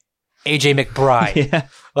 AJ McBride. Yeah.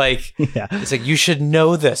 Like, Yeah. It's like, you should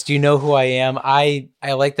know this. Do you know who I am? I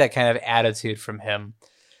like that kind of attitude from him.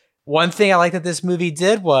 One thing I like that this movie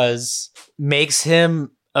did was makes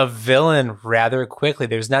him a villain rather quickly.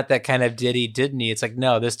 There's not that kind of did he, didn't he? It's like,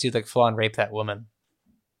 no, this dude like full on raped that woman.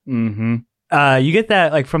 Mm-hmm. You get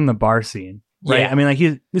that like from the bar scene, right? Yeah. I mean, like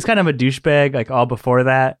he's kind of a douchebag like all before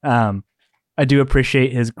that. I do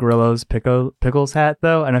appreciate his Grillo's pickles hat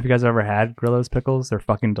though. I don't know if you guys have ever had Grillo's pickles. They're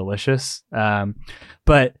fucking delicious.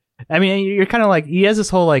 But I mean, you're kind of like, he has this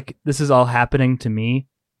whole like, this is all happening to me.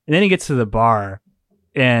 And then he gets to the bar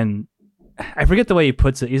and I forget the way he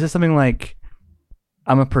puts it. He says something like,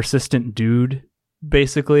 I'm a persistent dude,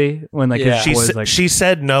 basically, when like his boys like, she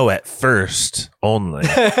said no at first only.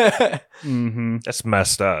 mm-hmm. That's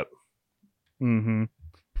messed up. Mm-hmm.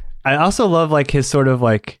 I also love like his sort of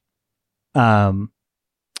like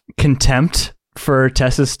contempt for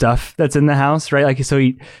Tessa's stuff that's in the house, right? Like, so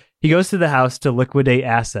he goes to the house to liquidate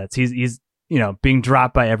assets. He's you know, being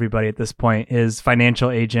dropped by everybody at this point. His financial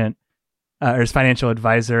agent or his financial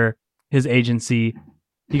advisor, his agency.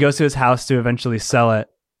 He goes to his house to eventually sell it,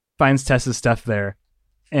 finds Tessa's stuff there,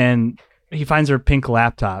 and he finds her pink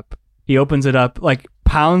laptop. He opens it up, like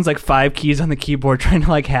pounds like 5 keys on the keyboard trying to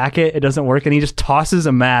like hack it. It doesn't work, and he just tosses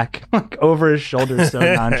a Mac like over his shoulder so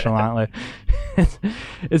nonchalantly.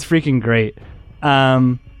 It's freaking great.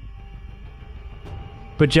 But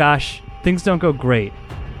Josh, things don't go great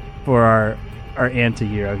for our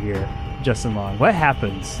anti-hero here, Justin Long. What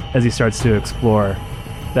happens as he starts to explore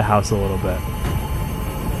the house a little bit?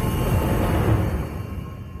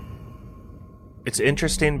 It's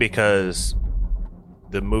interesting because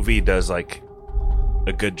the movie does like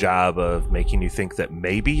a good job of making you think that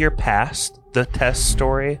maybe you're past the Tess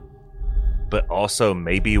story, but also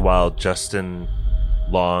maybe while Justin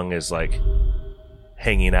Long is like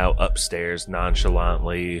hanging out upstairs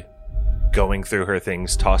nonchalantly, going through her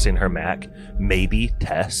things, tossing her Mac, maybe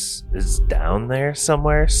Tess is down there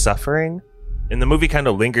somewhere suffering. And the movie kind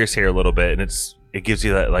of lingers here a little bit, and it gives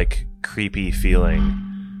you that like creepy feeling.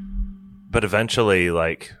 But eventually,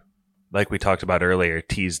 like we talked about earlier,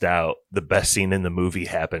 teased out, the best scene in the movie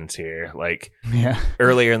happens here. Like, Yeah.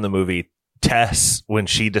 earlier in the movie, Tess, when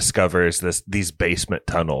she discovers these basement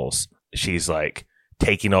tunnels, she's like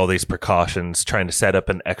taking all these precautions, trying to set up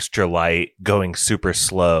an extra light, going super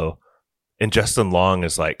slow. And Justin Long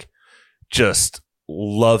is like just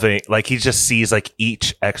loving, like he just sees like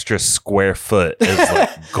each extra square foot as like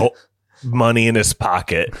money in his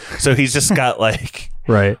pocket. So he's just got like,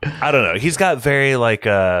 Right. I don't know. He's got very like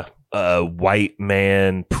a white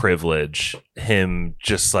man privilege. Him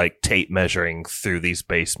just like tape measuring through these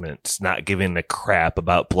basements, not giving a crap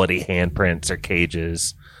about bloody handprints or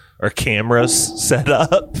cages or cameras set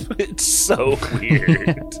up. It's so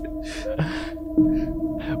weird.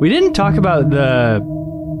 We didn't talk about the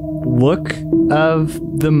look of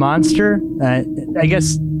the monster. I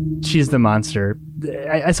guess she's the monster.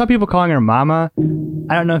 I saw people calling her Mama.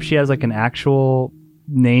 I don't know if she has like an actual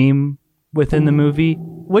name within the movie.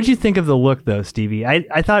 What'd you think of the look though, Stevie?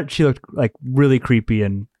 I thought she looked like really creepy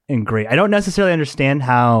and great. I don't necessarily understand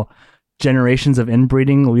how generations of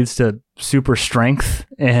inbreeding leads to super strength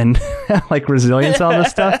and like resilience, all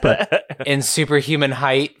this stuff, but In superhuman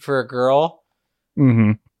height for a girl.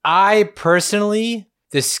 mm-hmm. I personally,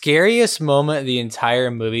 the scariest moment of the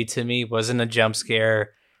entire movie to me wasn't a jump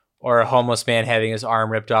scare or a homeless man having his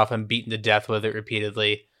arm ripped off and beaten to death with it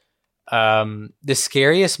repeatedly. The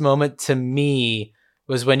scariest moment to me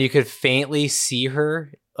was when you could faintly see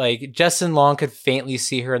her, like Justin Long could faintly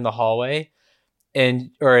see her in the hallway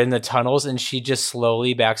or in the tunnels, and she just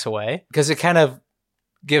slowly backs away because it kind of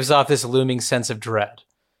gives off this looming sense of dread.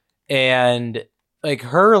 And like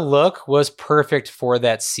her look was perfect for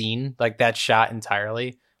that scene, like that shot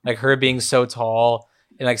entirely, like her being so tall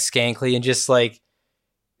and like skankly and just like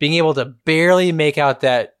being able to barely make out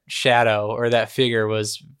that shadow or that figure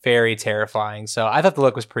was very terrifying. So I thought the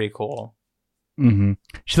look was pretty cool. Mm-hmm.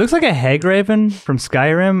 She looks like a Hagraven from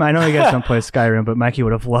Skyrim. I know you guys don't play Skyrim, but Mikey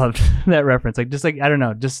would have loved that reference. Like, just like, I don't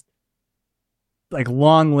know, just like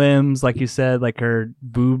long limbs, like you said, like her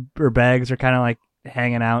boob or bags are kind of like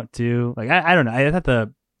hanging out too. Like, I don't know. I thought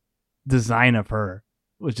the design of her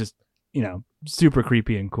was just, super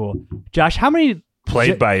creepy and cool. Josh, how many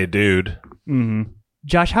Played by a dude. Mm-hmm.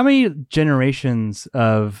 Josh, how many generations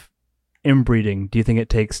of inbreeding do you think it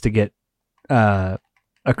takes to get a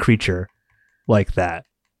creature like that?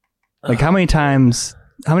 Like how many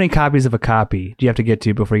copies of a copy do you have to get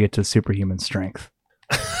to before you get to superhuman strength?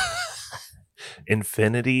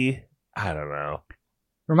 Infinity? I don't know.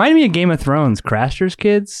 Reminded me of Game of Thrones, Craster's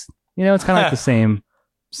kids. It's kind of like the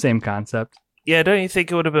same concept. Yeah, don't you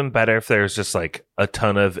think it would have been better if there was just like a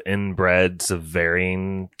ton of inbreds of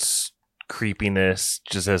varying creepiness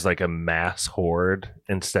just as like a mass horde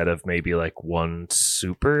instead of maybe like one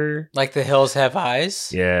super? Like The Hills Have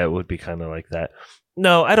Eyes? Yeah, it would be kind of like that.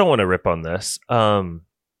 No, I don't want to rip on this. I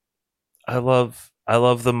love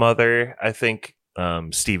the mother. I think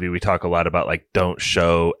Stevie, we talk a lot about like don't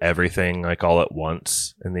show everything like all at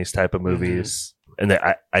once in these type of movies. Mm-hmm.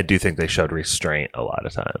 And I do think they showed restraint a lot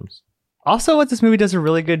of times. Also, what this movie does a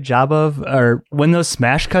really good job of are when those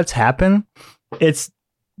smash cuts happen, it's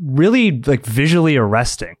really like visually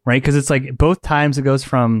arresting, right? Because it's like both times it goes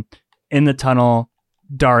from in the tunnel,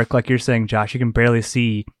 dark, like you're saying, Josh, you can barely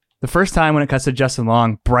see. The first time when it cuts to Justin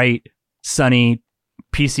Long, bright, sunny,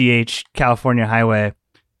 PCH, California highway.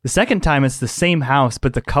 The second time it's the same house,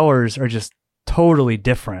 but the colors are just totally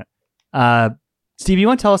different. Steve, you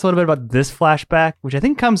want to tell us a little bit about this flashback, which I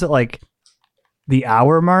think comes at like the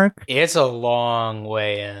hour mark? It's a long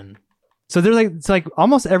way in. So it's like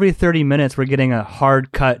almost every 30 minutes we're getting a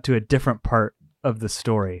hard cut to a different part of the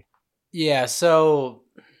story. Yeah, so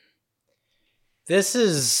this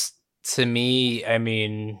is, to me, I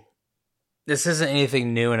mean, this isn't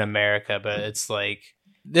anything new in America, but it's like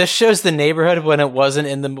this shows the neighborhood when it wasn't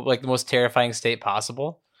in the most terrifying state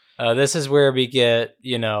possible. This is where we get,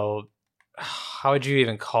 how would you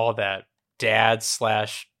even call that? Dad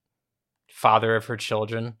 / father of her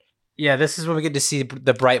children. Yeah, this is when we get to see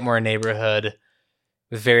the Brightmoor neighborhood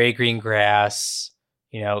with very green grass,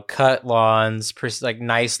 cut lawns, like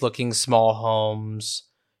nice looking small homes,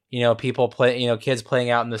 people play, kids playing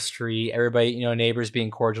out in the street, everybody, neighbors being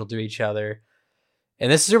cordial to each other.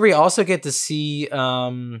 And this is where we also get to see,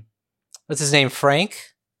 what's his name? Frank?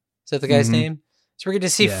 Is that the guy's name? So we're going to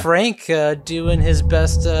see Frank doing his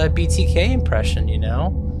best BTK impression,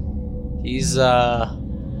 He's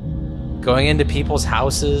going into people's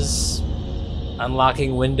houses,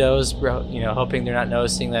 unlocking windows, hoping they're not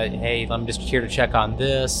noticing that, hey, I'm just here to check on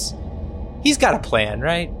this. He's got a plan,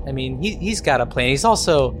 right? I mean, he's got a plan. He's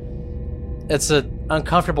also, it's an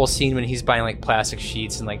uncomfortable scene when he's buying like plastic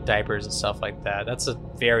sheets and like diapers and stuff like that. That's a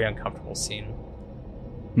very uncomfortable scene.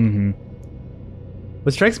 Mm-hmm.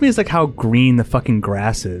 What strikes me is like how green the fucking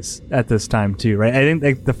grass is at this time too, right? I think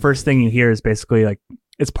like the first thing you hear is basically like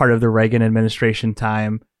it's part of the Reagan administration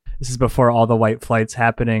time. This is before all the white flights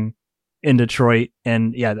happening in Detroit.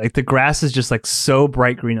 And yeah, like the grass is just like so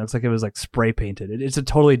bright green. It looks like it was like spray painted. It's a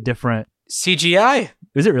totally different CGI.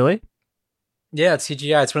 Is it really? Yeah, it's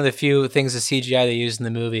CGI. It's one of the few things of CGI they used in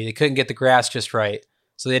the movie. They couldn't get the grass just right,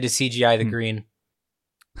 so they had to CGI the green.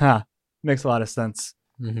 Huh. Makes a lot of sense.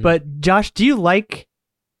 Mhm. But Josh, do you like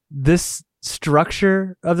this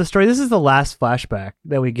structure of the story? This is the last flashback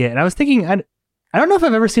that we get. And I was thinking, I don't know if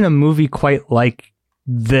I've ever seen a movie quite like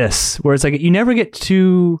this, where it's like you never get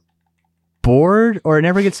too bored or it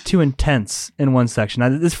never gets too intense in one section. Now,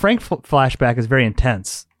 this Frank flashback is very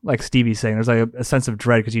intense. Like Stevie's saying, there's like a sense of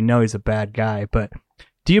dread because you know he's a bad guy. But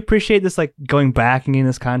do you appreciate this, like going back and getting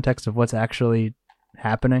this context of what's actually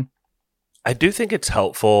happening? I do think it's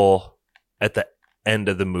helpful at the end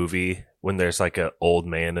of the movie when there's like an old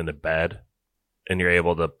man in a bed and you're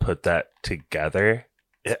able to put that together.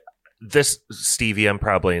 This, Stevie, I'm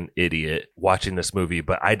probably an idiot watching this movie,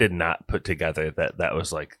 but I did not put together that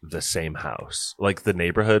was like the same house. Like the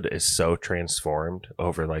neighborhood is so transformed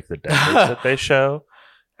over like the decades that they show.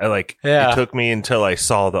 It took me until I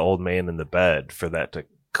saw the old man in the bed for that to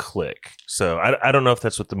click. So I don't know if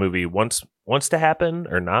that's what the movie wants to happen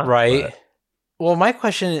or not. Right. But Well, my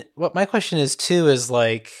question is too is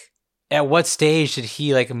like, at what stage did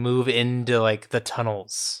he like move into like the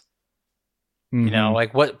tunnels? Mm-hmm. You know,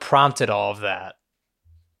 like what prompted all of that?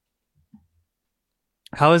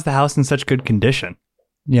 How is the house in such good condition?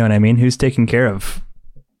 You know what I mean? Who's taking care of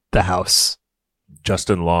the house?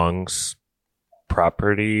 Justin Long's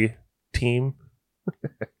property team.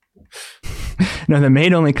 No, the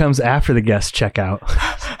maid only comes after the guests check out.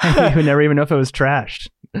 I would never even know if it was trashed.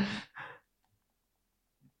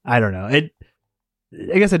 I don't know.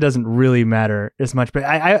 I guess it doesn't really matter as much, but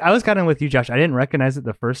I was kind of with you, Josh. I didn't recognize it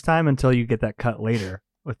the first time until you get that cut later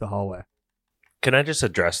with the hallway. Can I just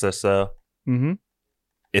address this though?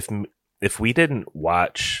 Mm-hmm. If we didn't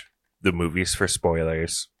watch the movies for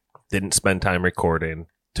spoilers, didn't spend time recording,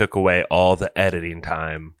 took away all the editing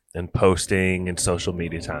time and posting and social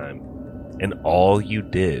media time, and all you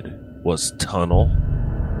did was tunnel,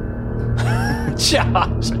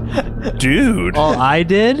 Josh. dude. All I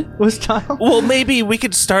did was tunnel. Well, maybe we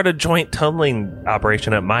could start a joint tunneling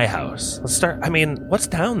operation at my house. Let's start. I mean, what's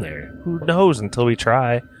down there? Who knows until we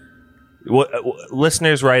try?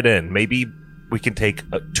 Listeners, write in. Maybe we can take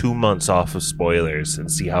 2 months off of spoilers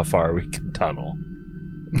and see how far we can tunnel.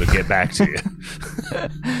 We'll get back to you.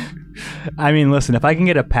 I mean, listen, if I can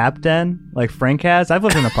get a pap den like Frank has, I've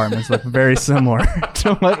lived in apartments that look very similar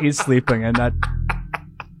to what he's sleeping in.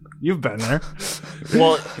 You've been there.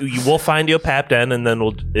 Well, we'll find you a pap den, and then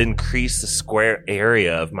we'll increase the square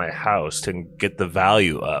area of my house to get the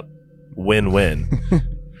value up. Win-win.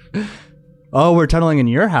 Oh, we're tunneling in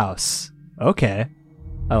your house. Okay.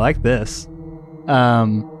 I like this. Yeah,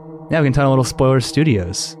 we can tunnel little Spoiler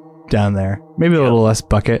Studios down there. Maybe a little less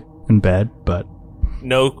bucket and bed, but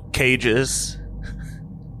No cages.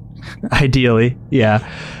 ideally, yeah.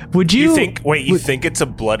 Would you think it's a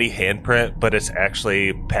bloody handprint, but it's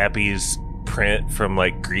actually Pappy's print from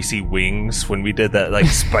like Greasy Wings when we did that like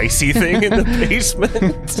spicy thing in the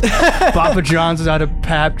basement? Papa John's was out of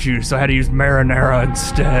pap juice, so I had to use marinara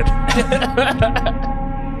instead.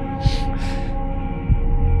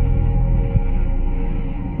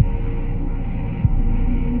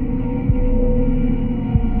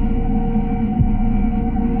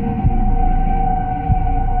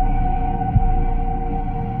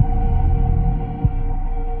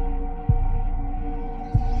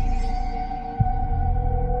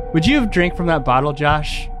 Would you have drank from that bottle,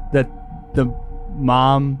 Josh? That the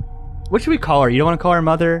mom... What should we call her? You don't want to call her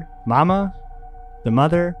mother? Mama? The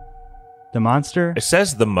mother? The monster? It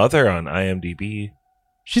says the mother on IMDb.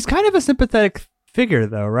 She's kind of a sympathetic figure,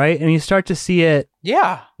 though, right? And you start to see it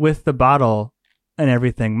with the bottle and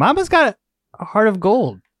everything. Mama's got a heart of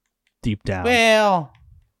gold deep down. Well,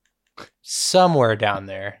 somewhere down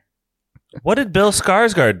there. What did Bill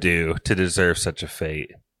Skarsgård do to deserve such a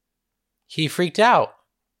fate? He freaked out.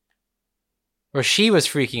 Or she was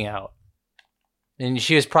freaking out. And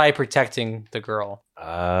she was probably protecting the girl.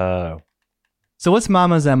 Oh. So what's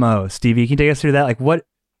Mama's MO, Stevie? Can you take us through that? Like, what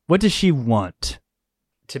does she want?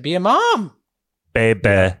 To be a mom.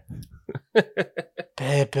 Baby.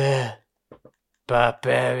 Baby.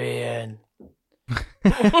 Barbarian.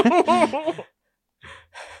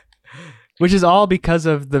 Which is all because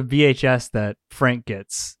of the VHS that Frank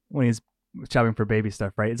gets when he's shopping for baby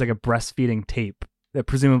stuff, right? It's like a breastfeeding tape that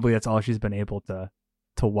presumably that's all she's been able to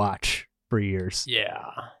watch for years. Yeah.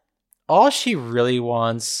 All she really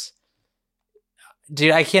wants...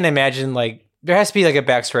 Dude, I can't imagine, like... There has to be, like, a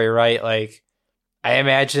backstory, right? Like, I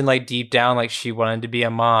imagine, like, deep down, like, she wanted to be a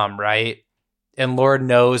mom, right? And Lord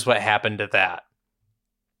knows what happened to that.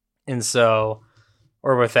 And so...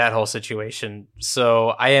 Or with that whole situation.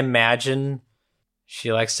 So I imagine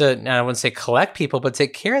she likes to, I wouldn't say collect people, but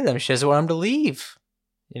take care of them. She doesn't want them to leave,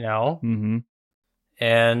 Mm-hmm.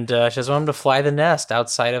 And she doesn't want them to fly the nest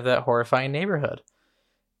outside of that horrifying neighborhood.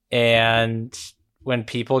 And when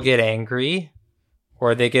people get angry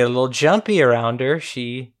or they get a little jumpy around her,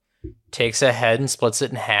 she takes a head and splits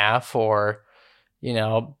it in half, or,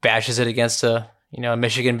 bashes it against a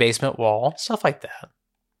Michigan basement wall, stuff like that.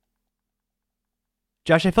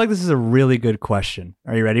 Josh, I feel like this is a really good question.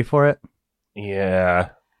 Are you ready for it? Yeah.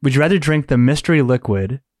 Would you rather drink the mystery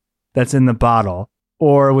liquid that's in the bottle,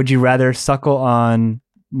 or would you rather suckle on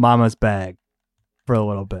Mama's bag for a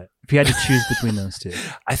little bit? If you had to choose between those two.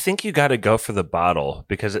 I think you got to go for the bottle,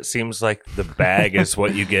 because it seems like the bag is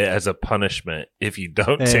what you get as a punishment if you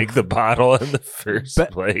don't take the bottle in the first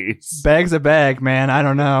place. Bag's a bag, man. I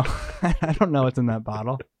don't know. I don't know what's in that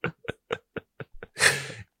bottle.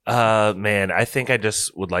 Man, I think I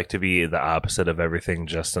just would like to be the opposite of everything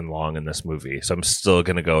Justin Long in this movie. So I'm still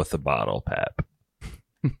going to go with the bottle, Pap.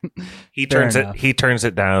 He turns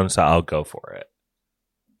it down, so I'll go for it.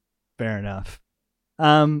 Fair enough.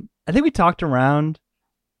 I think we talked around.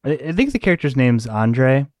 I think the character's name's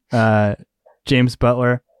Andre, James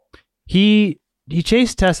Butler. He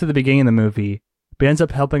chased Tess at the beginning of the movie, but ends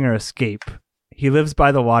up helping her escape. He lives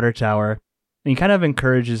by the water tower, and he kind of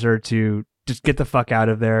encourages her to just get the fuck out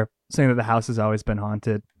of there, saying that the house has always been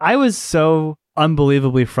haunted. I was so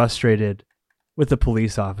unbelievably frustrated with the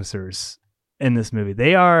police officers in this movie.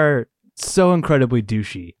 They are so incredibly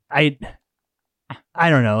douchey. I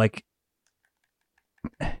don't know, like,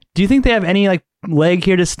 do you think they have any like leg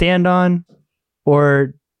here to stand on?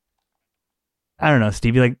 Or I don't know,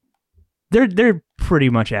 Stevie, like they're pretty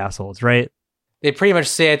much assholes, right? They pretty much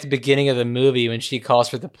say at the beginning of the movie when she calls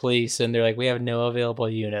for the police and they're like, we have no available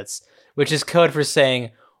units, which is code for saying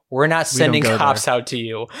we're not sending cops out to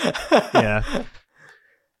you. Yeah.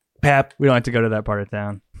 Pap, we don't have to go to that part of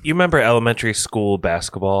town. You remember elementary school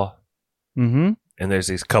basketball? Mm-hmm. And there's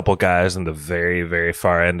these couple guys on the very, very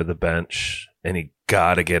far end of the bench, and you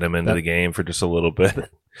gotta get them into the game for just a little bit.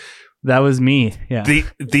 That was me. Yeah.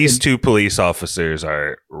 These two police officers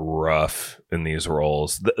are rough in these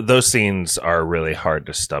roles. Those scenes are really hard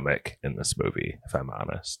to stomach in this movie, if I'm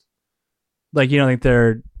honest. Like, you don't think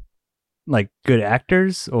they're like good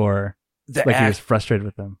actors, or you're just frustrated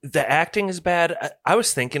with them? The acting is bad. I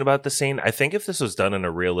was thinking about the scene. I think if this was done in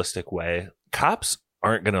a realistic way, cops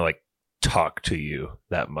aren't gonna like talk to you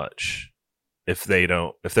that much if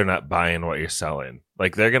they're not buying what you're selling.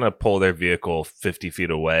 Like, they're gonna pull their vehicle 50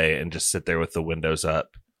 feet away and just sit there with the windows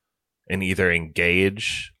up and either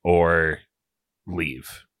engage or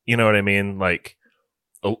leave. You know what I mean? Like,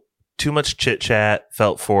 too much chit chat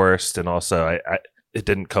felt forced, and also it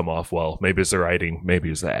didn't come off well. Maybe it's the writing, maybe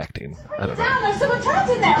it's the acting. I don't know. There's someone trapped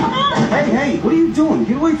in there. Come on. Hey, what are you doing?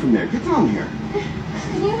 Get away from there. Get down here.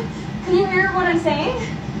 Can you hear what I'm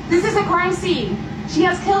saying? This is a crime scene. She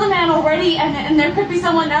has killed a man already, and there could be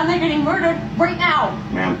someone down there getting murdered right now.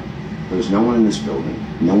 Ma'am, there's no one in this building.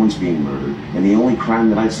 No one's being murdered. And the only crime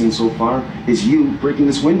that I've seen so far is you breaking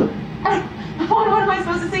this window. What am I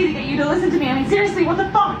supposed to say to get you to listen to me? I mean, seriously, what the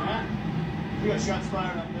fuck? You got shots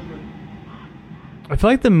fired up. I feel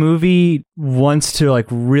like the movie wants to like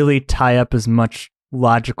really tie up as much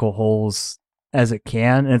logical holes as it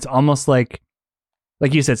can, and it's almost like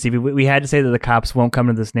you said, Stevie, we had to say that the cops won't come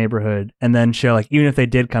to this neighborhood, and then show like even if they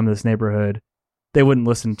did come to this neighborhood, they wouldn't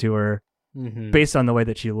listen to her based on the way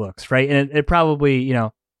that she looks, right? And it probably,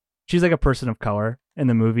 she's like a person of color in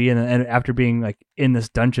the movie, and after being like in this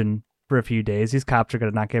dungeon for a few days, these cops are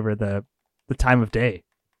gonna not give her the time of day,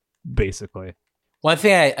 basically. One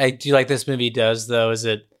thing I do like this movie does, though, is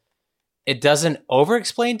it doesn't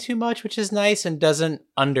over-explain too much, which is nice, and doesn't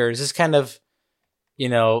under. It's just kind of,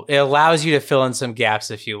 it allows you to fill in some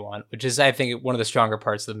gaps if you want, which is, I think, one of the stronger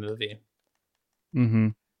parts of the movie. Mm-hmm.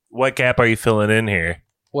 What gap are you filling in here?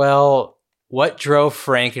 Well, what drove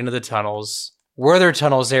Frank into the tunnels? Were there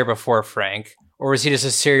tunnels there before Frank? Or was he just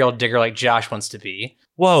a serial digger like Josh wants to be?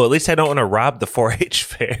 Whoa, at least I don't want to rob the 4-H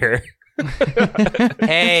fair.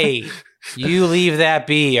 Hey, you leave that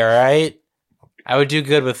be, all right? I would do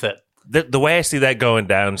good with it. The way I see that going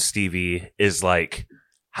down, Stevie, is like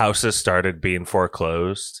houses started being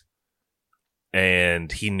foreclosed,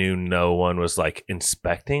 and he knew no one was like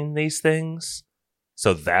inspecting these things.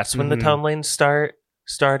 So that's when the tunneling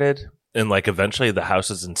started. And like eventually the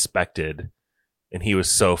house is inspected, and he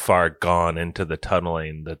was so far gone into the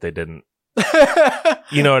tunneling that they didn't.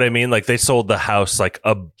 You know what I mean? Like, they sold the house like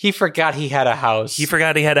he forgot he had a house.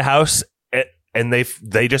 And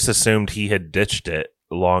they just assumed he had ditched it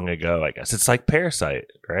long ago, I guess. It's like Parasite,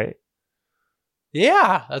 right?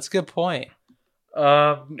 Yeah, that's a good point.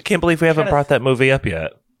 I can't believe we haven't brought that movie up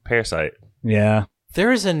yet. Parasite. Yeah.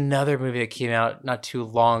 There is another movie that came out not too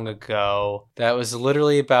long ago that was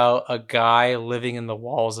literally about a guy living in the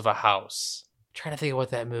walls of a house. I'm trying to think of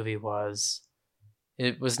what that movie was.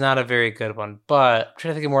 It was not a very good one, but I'm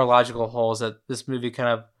trying to think of more logical holes that this movie kind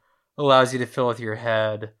of allows you to fill with your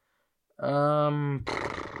head. You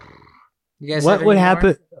guys What have would any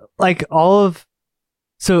happen? Like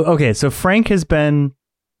so Frank has been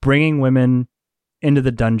bringing women into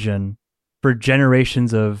the dungeon for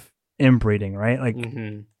generations of inbreeding, right? Like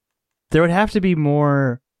there would have to be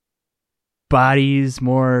more bodies,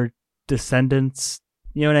 more descendants.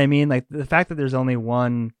 You know what I mean? Like the fact that there's only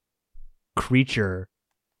one creature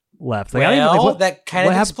left. Like, that kind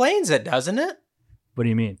of explains it, doesn't it? What do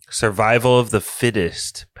you mean? Survival of the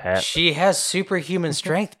fittest, Pat. She has superhuman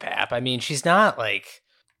strength, Pap. I mean, she's not like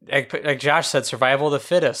Josh said, survival of the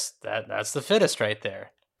fittest. That's the fittest right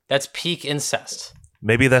there. That's peak incest.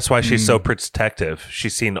 Maybe that's why she's so protective.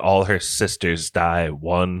 She's seen all her sisters die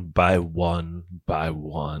one by one by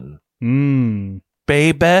one.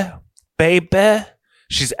 Baby.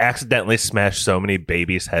 She's accidentally smashed so many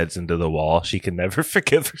babies' heads into the wall, she can never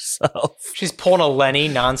forgive herself. She's pulling a Lenny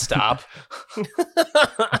nonstop.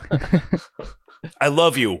 I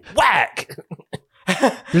love you. Whack!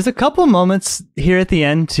 There's a couple moments here at the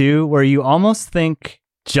end, too, where you almost think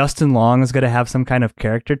Justin Long is going to have some kind of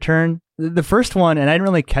character turn. The first one, and I didn't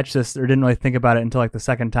really catch this or didn't really think about it until like the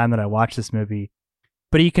second time that I watched this movie,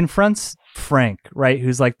 but he confronts Frank, right,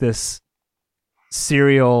 who's like this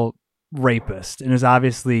serial rapist and is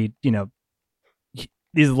obviously, you know,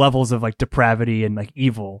 these levels of like depravity and like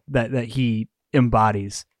evil that he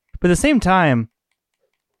embodies. But at the same time,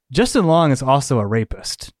 Justin Long is also a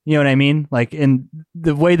rapist. You know what I mean? Like in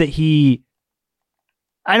the way that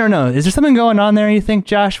I don't know. Is there something going on there, you think,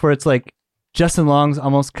 Josh, where it's like Justin Long's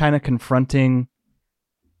almost kind of confronting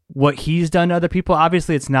what he's done to other people?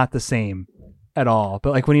 Obviously, it's not the same at all.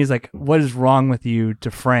 But like when he's like, what is wrong with you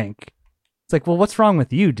to Frank? It's like, well, what's wrong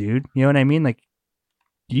with you, dude? You know what I mean? Like,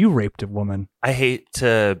 you raped a woman. I hate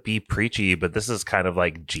to be preachy, but this is kind of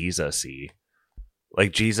like Jesus-y.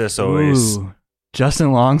 Like Jesus always... Ooh,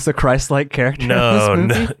 Justin Long's the Christ-like character in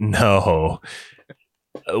this movie? No.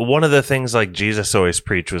 One of the things like Jesus always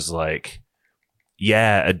preached was like,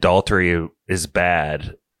 yeah, adultery is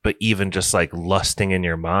bad, but even just like lusting in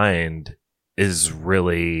your mind is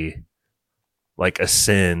really like a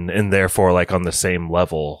sin and therefore like on the same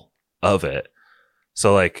level of it.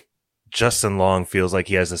 So like Justin Long feels like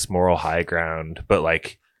he has this moral high ground, but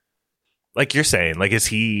like you're saying, like,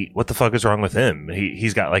 what the fuck is wrong with him?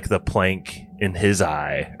 He's got like the plank in his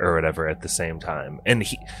eye or whatever at the same time. And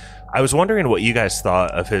I was wondering what you guys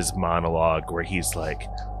thought of his monologue where he's like,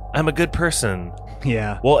 I'm a good person.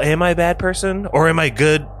 Yeah. Well, am I a bad person? Or am I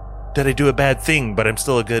good? Did I do a bad thing, but I'm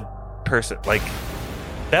still a good person? Like,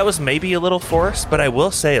 that was maybe a little forced, but I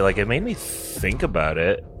will say, like, it made me think about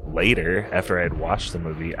it later after I had watched the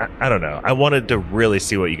movie. I don't know. I wanted to really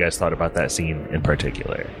see what you guys thought about that scene in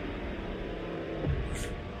particular.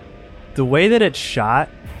 The way that it's shot,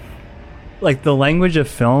 like the language of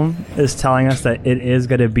film is telling us that it is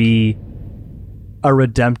going to be a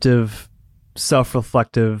redemptive,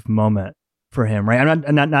 self-reflective moment for him, right?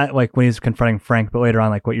 I'm not like when he's confronting Frank, but later on,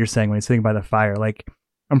 like what you're saying when he's sitting by the fire. Like,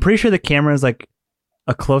 I'm pretty sure the camera is like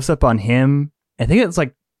a close-up on him. I think it's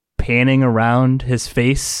like panning around his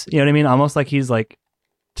face. You know what I mean? Almost like he's like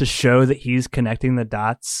to show that he's connecting the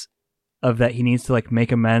dots of that he needs to like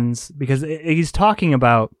make amends, because he's talking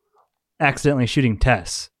about accidentally shooting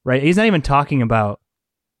Tess, right? He's not even talking about,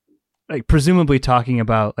 like, presumably talking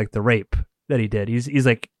about like the rape that he did. He's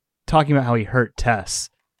like talking about how he hurt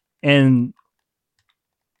Tess. And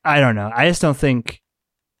I don't know. I just don't think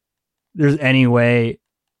there's any way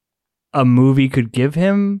a movie could give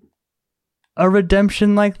him a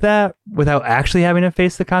redemption like that without actually having to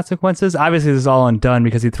face the consequences. Obviously, this is all undone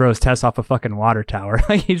because he throws Tess off a fucking water tower.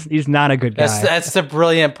 Like he's not a good guy. That's the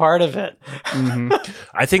brilliant part of it. Mm-hmm.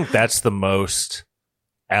 I think that's the most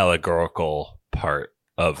allegorical part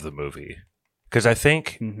of the movie, because I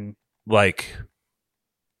think like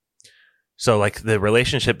the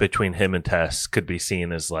relationship between him and Tess could be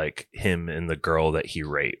seen as like him and the girl that he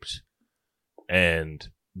raped, and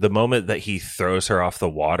the moment that he throws her off the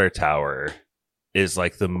water tower is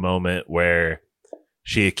like the moment where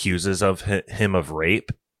she accuses of him of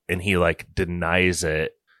rape and he like denies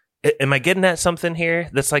it. Am I getting at something here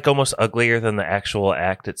that's like almost uglier than the actual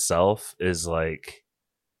act itself? Is like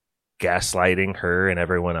gaslighting her and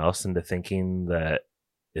everyone else into thinking that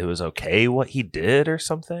it was okay what he did or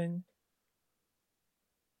something?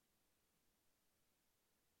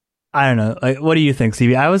 I don't know. Like, what do you think,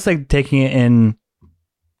 CB? I was like taking it in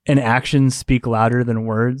and actions speak louder than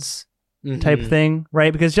words type thing,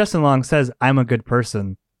 right? Because Justin Long says, I'm a good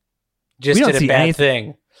person. Just did a bad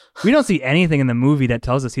thing. We don't see anything in the movie that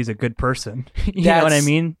tells us he's a good person. You know what I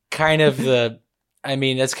mean? Kind of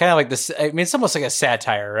it's kind of like this. I mean, it's almost like a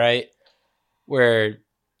satire, right? Where,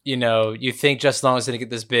 you think Justin Long is going to get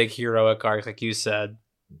this big heroic arc, like you said.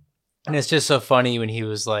 And it's just so funny when he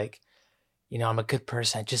was like, I'm a good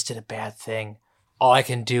person. I just did a bad thing. All I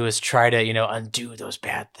can do is try to, undo those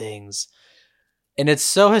bad things. And it's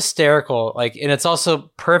so hysterical. And it's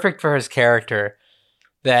also perfect for his character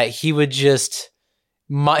that he would just,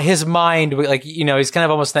 his mind, he's kind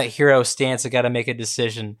of almost in that hero stance. I got to make a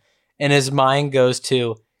decision. And his mind goes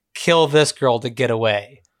to kill this girl to get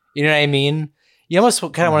away. You know what I mean? You almost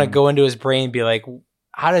kind of want to go into his brain and be like,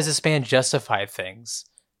 how does this man justify things?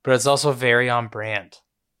 But it's also very on brand.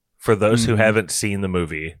 For those who haven't seen the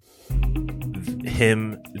movie,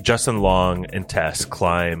 Justin Long and Tess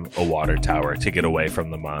climb a water tower to get away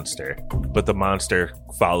from the monster, but the monster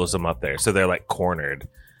follows them up there, so they're like cornered.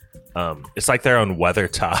 It's like they're on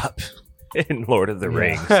Weathertop in Lord of the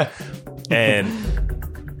Rings. And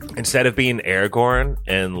instead of being Aragorn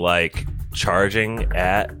and like charging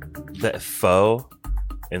at the foe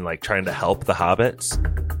and like trying to help the hobbits,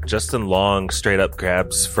 Justin Long straight up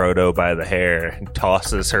grabs Frodo by the hair and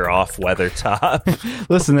tosses her off Weathertop.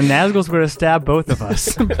 Listen, the Nazgul's going to stab both of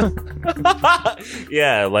us.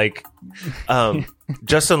 Yeah,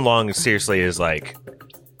 Justin Long seriously is like,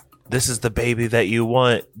 this is the baby that you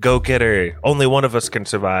want. Go get her. Only one of us can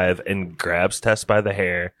survive. And grabs Tess by the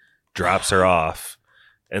hair, drops her off.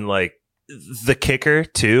 And the kicker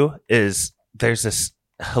too is there's this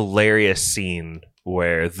hilarious scene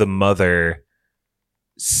where the mother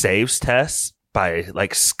saves Tess by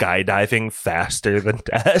skydiving faster than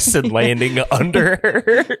Tess and landing under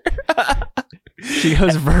her. She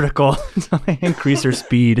goes vertical to increase her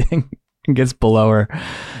speed and gets below her.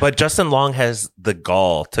 But Justin Long has the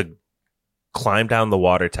gall to climb down the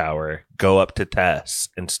water tower, go up to Tess,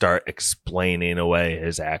 and start explaining away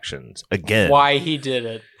his actions again. Why he did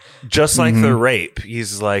it. Just like the rape.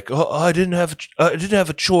 He's like, oh, I didn't have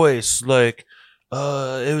a choice.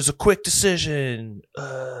 It was a quick decision.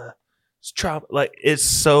 It's trauma. It's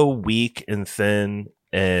so weak and thin,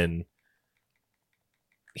 and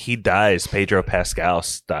he dies Pedro Pascal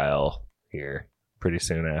style here pretty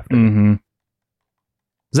soon after. Mm-hmm.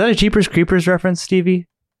 Is that a Jeepers Creepers reference, Stevie?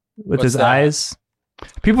 With What's his that? eyes?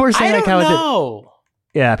 People were saying I don't know.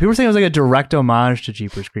 People were saying it was like a direct homage to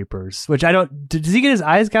Jeepers Creepers, which I don't. Does he get his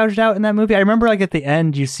eyes gouged out in that movie? I remember at the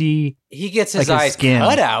end you see He gets his his eyes skin.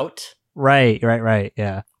 cut out. Right.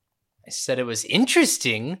 Yeah. I said it was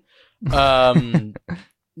interesting. No,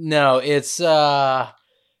 it's I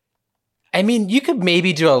mean, you could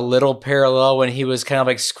maybe do a little parallel when he was kind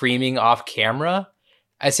of screaming off camera.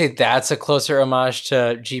 I'd say that's a closer homage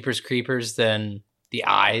to Jeepers Creepers than the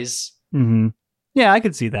eyes. Mm-hmm. Yeah, I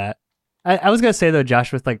could see that. I was gonna say though,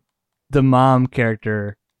 Josh, with the mom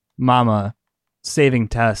character, Mama, saving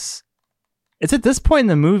Tess, it's at this point in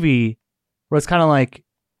the movie where it's kind of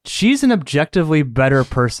she's an objectively better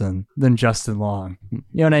person than Justin Long. You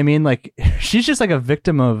know what I mean? She's just a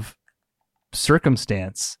victim of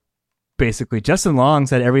circumstance, basically. Justin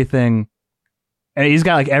Long's had everything, and he's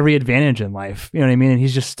got every advantage in life. You know what I mean? And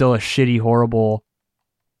he's just still a shitty, horrible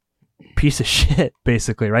piece of shit,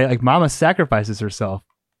 basically, right? Mama sacrifices herself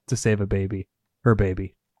to save her baby.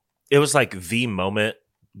 It was the moment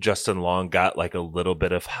Justin Long got a little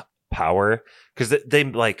bit of power, because they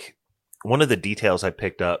one of the details I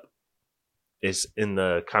picked up is in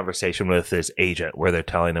the conversation with his agent where they're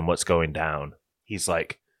telling him what's going down. He's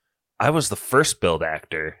like, I was the first build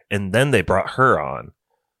actor, and then they brought her on.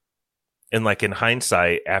 And in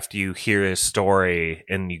hindsight, after you hear his story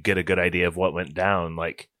and you get a good idea of what went down,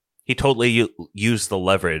 he totally used the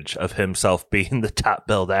leverage of himself being the top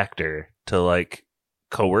build actor to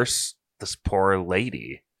coerce this poor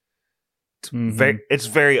lady. It's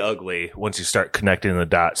very ugly once you start connecting the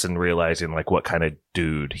dots and realizing what kind of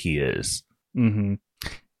dude he is. Mm-hmm.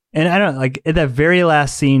 And I don't at that very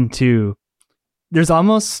last scene too, there's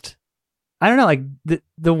almost, I don't know,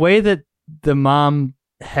 the way that the mom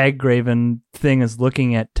Haggraven thing is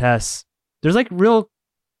looking at Tess, there's real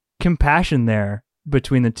compassion there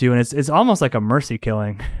between the two, and it's almost like a mercy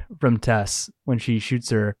killing from Tess when she shoots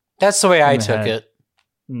her. That's the way I took it.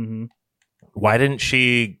 Mm-hmm. Why didn't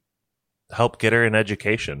she help get her an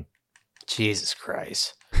education? Jesus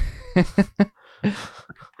Christ.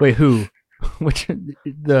 Wait, who? Which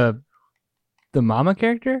the mama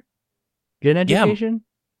character? Get an education?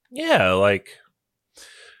 Yeah,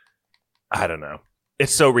 I don't know.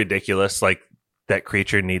 It's so ridiculous. That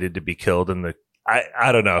creature needed to be killed in the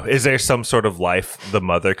I don't know. Is there some sort of life the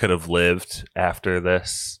mother could have lived after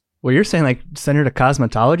this? Well, you're saying like send her to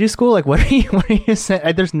cosmetology school? Like what are you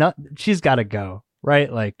saying? There's not. She's got to go,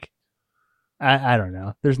 right? Like I don't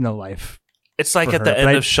know. There's no life. It's like at the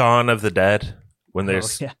end of Shaun of the Dead when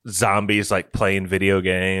there's zombies like playing video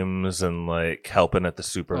games and like helping at the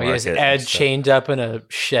supermarket. He has Ed chained up in a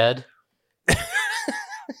shed.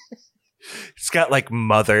 It's got like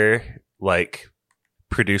mother like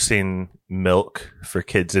producing milk for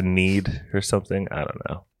kids in need or something. I don't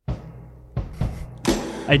know.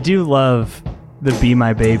 I do love the Be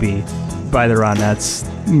My Baby by the Ronettes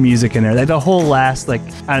music in there. Like the whole last, like,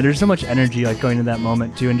 there's so much energy like going to that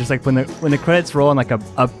moment too. And just like when the credits roll on like a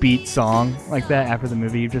upbeat song like that after the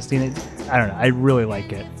movie you've just seen it, I don't know. I really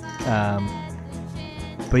like it.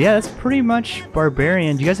 But yeah, that's pretty much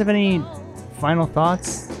Barbarian. Do you guys have any final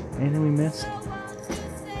thoughts? Anything we missed?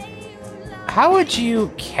 How would you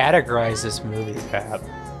categorize this movie, Pat?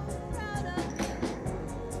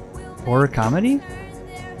 Horror comedy?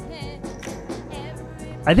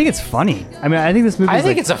 I think it's funny. I mean, I think this movie. I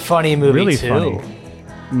think it's a funny movie really too. Funny.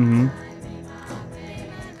 Mm-hmm.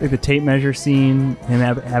 Like the tape measure scene, him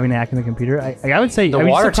having to hack in the computer. I would say the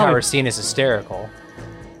water tower scene is hysterical.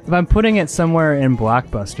 If I'm putting it somewhere in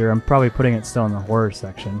Blockbuster, I'm probably putting it still in the horror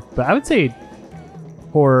section. But I would say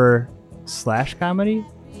horror / comedy.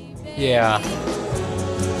 Yeah.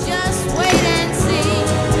 Just wait and see.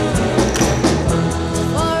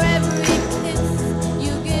 For every kiss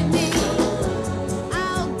you give me,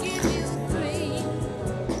 I'll give you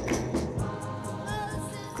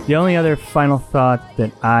 3. The only other final thought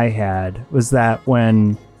that I had was that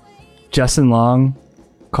when Justin Long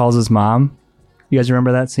calls his mom, you guys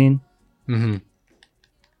remember that scene? Mm-hmm.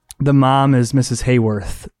 The mom is Mrs.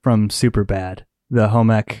 Hayworth from Superbad, the home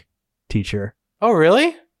ec teacher. Oh,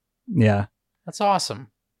 really? Yeah. That's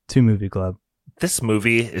awesome. 2 Movie Club. This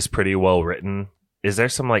movie is pretty well written. Is there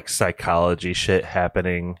some like psychology shit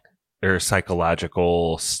happening or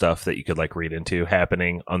psychological stuff that you could like read into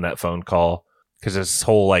happening on that phone call? Because this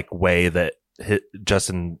whole like way that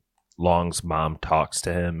Justin Long's mom talks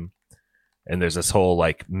to him, and there's this whole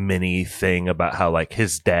like mini thing about how like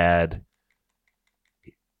his dad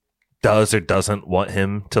does or doesn't want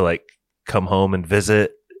him to like come home and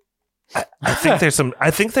visit. I think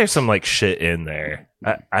there's some like shit in there.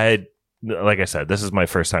 I like I said, this is my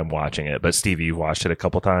first time watching it, but Stevie, you've watched it a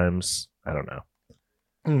couple times. I don't know.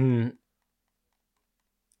 Mm-hmm.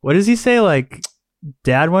 What does he say? Like,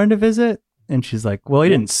 Dad wanted to visit, and she's like, "Well, he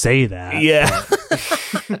didn't say that." Yeah.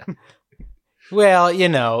 Well, you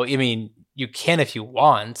know, I mean, you can if you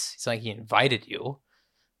want. It's like he invited you.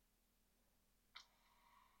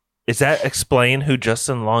 Is that explain who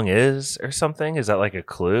Justin Long is or something? Is that like a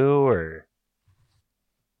clue or?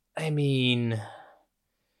 I mean,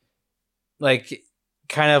 like,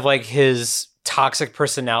 kind of like his toxic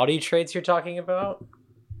personality traits you're talking about?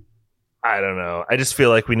 I don't know. I just feel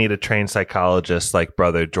like we need a trained psychologist like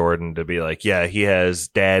Brother Jordan to be like, yeah, he has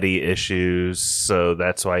daddy issues, so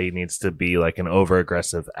that's why he needs to be like an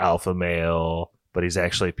over-aggressive alpha male, but he's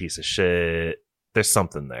actually a piece of shit. There's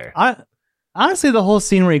something there. Honestly, the whole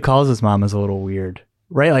scene where he calls his mom is a little weird,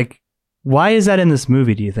 right? Like, why is that in this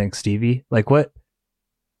movie, do you think, Stevie? Like, what?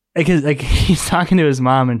 Like he's talking to his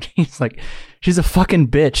mom, and he's like, she's a fucking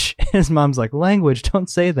bitch. And his mom's like, language, don't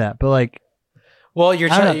say that. But, like... Well, you're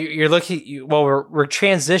looking... Well, we're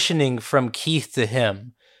transitioning from Keith to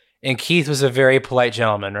him. And Keith was a very polite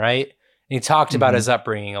gentleman, right? And he talked about his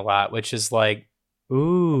upbringing a lot, which is like...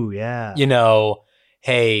 Ooh, yeah. You know,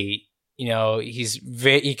 hey... You know,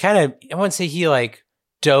 he kind of, I wouldn't say he like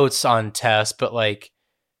dotes on Tess, but like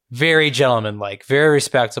very gentleman-like, very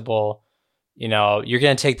respectable. You know, you're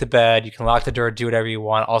going to take the bed. You can lock the door, do whatever you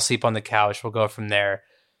want. I'll sleep on the couch. We'll go from there.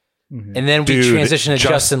 Mm-hmm. And then we transition to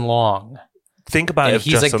Justin Long. Think about it.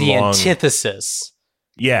 He's Justin like the Long, antithesis.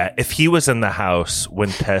 Yeah. If he was in the house when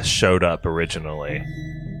Tess showed up originally,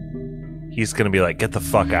 he's going to be like, get the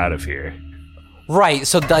fuck out of here. Right.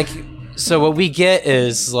 So what we get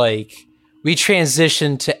is like, we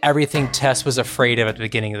transition to everything Tess was afraid of at the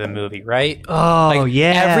beginning of the movie, right? Oh, like,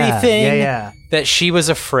 yeah. Everything that she was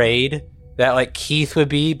afraid that like Keith would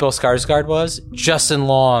be, Bill Skarsgård was, Justin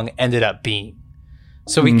Long ended up being.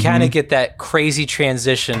 So we kind of get that crazy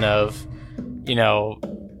transition of, you know,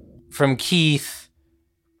 from Keith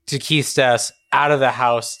to Keith's Tess, out of the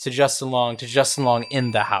house to Justin Long in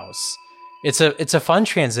the house. It's a fun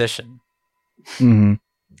transition. Mm-hmm.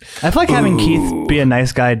 I feel like having Keith be a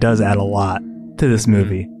nice guy does add a lot to this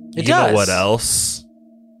movie. It does. You know what else?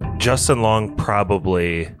 Justin Long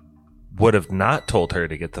probably would have not told her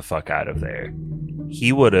to get the fuck out of there.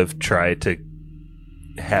 He would have tried to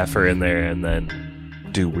have her in there and then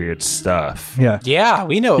do weird stuff. Yeah,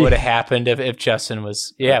 we know what would have happened if Justin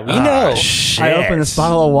was. Yeah, we know. Shit. I opened this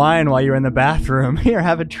bottle of wine while you were in the bathroom. Here,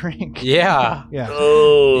 have a drink. Yeah.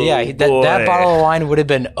 Oh, Yeah, that boy. bottle of wine would have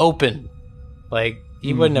been open. Like,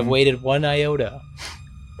 he wouldn't have waited one iota.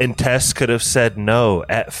 And Tess could have said no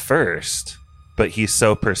at first, but he's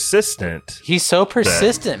so persistent. He's so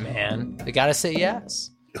persistent, man. They gotta say yes.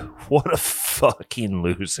 What a fucking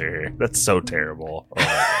loser. That's so terrible.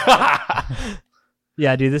 Oh my God.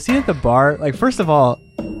 Yeah, dude, the scene at the bar, like, first of all,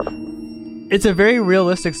 it's a very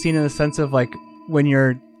realistic scene in the sense of, like, when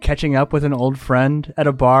you're catching up with an old friend at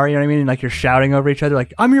a bar, you know what I mean? And, like, you're shouting over each other,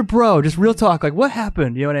 like, I'm your bro, just real talk, like, what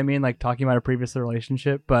happened? You know what I mean? Like, talking about a previous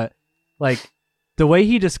relationship. But, like, the way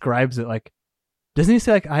he describes it, like, doesn't he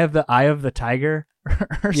say, like, I have the eye of the tiger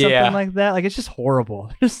or something like that? Like, it's just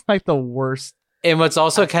horrible. Just, like, the worst. And what's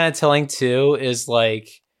also kind of telling, too, is, like,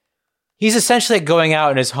 he's essentially going out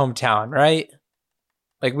in his hometown, right?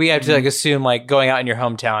 Like, we have to, like, assume, like, going out in your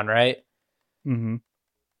hometown, right? Mm-hmm.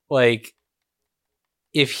 Like,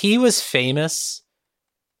 if he was famous,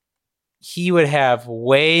 he would have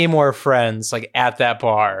way more friends, like, at that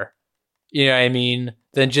bar. You know what I mean?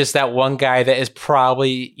 Than just that one guy that is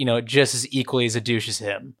probably, you know, just as equally as a douche as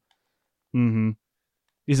him. Mm-hmm.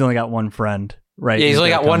 He's only got one friend, right? Yeah, he's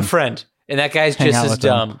only got one friend. And that guy's hang just out as with him.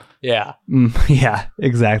 dumb. Yeah. Yeah,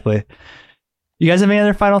 exactly. You guys have any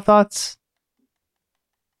other final thoughts?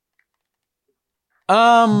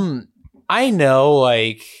 I know,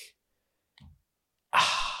 like,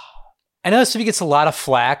 I know this movie gets a lot of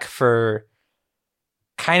flack for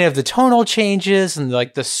kind of the tonal changes and,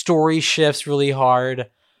 like, the story shifts really hard.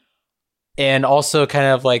 And also kind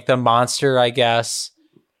of, like, the monster, I guess.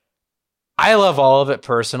 I love all of it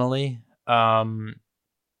personally.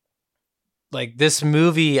 Like, this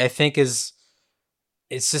movie, I think it's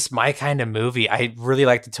just my kind of movie. I really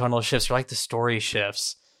like the tonal shifts, or like the story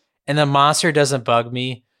shifts. And the monster doesn't bug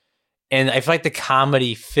me. And I feel like the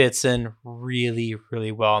comedy fits in really,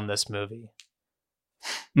 really well in this movie.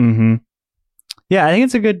 Mm-hmm. Yeah, I think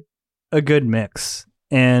it's a good mix.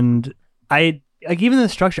 And I like, even the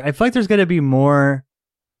structure, I feel like there's going to be more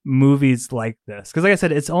movies like this. Because like I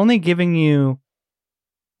said, it's only giving you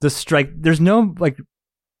the strike. There's no, like,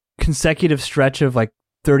 consecutive stretch of, like,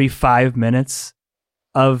 35 minutes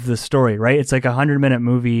of the story, right? It's like 100-minute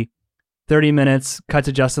movie, 30 minutes, cut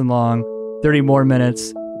to Justin Long, 30 more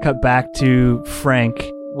minutes, cut back to Frank.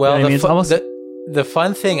 Well, you know what I mean? It's almost the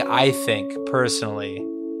fun thing, I think, personally,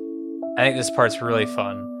 I think this part's really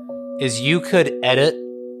fun, is you could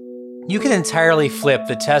entirely flip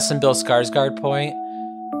the Tess and Bill Skarsgård point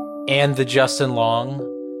and the Justin Long.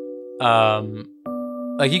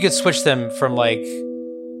 Like, you could switch them from, like,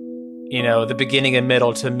 you know, the beginning and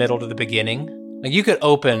middle to the beginning. Like, you could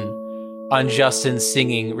open on Justin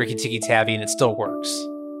singing Ricky Tikki Tavi and it still works,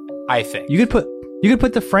 I think. you could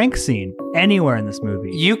put the Frank scene anywhere in this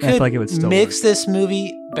movie. You and I feel could like it would still mix work. this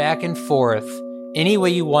movie back and forth any way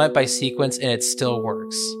you want by sequence, and it still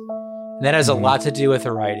works. And that has a lot to do with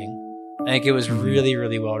the writing. I think it was really,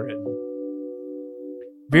 really well written.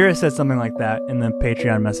 Vera said something like that in the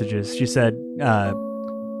Patreon messages. She said,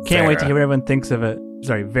 can't wait to hear what everyone thinks of it.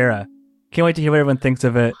 Sorry, Vera. Can't wait to hear what everyone thinks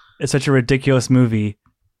of it. It's such a ridiculous movie.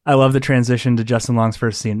 I love the transition to Justin Long's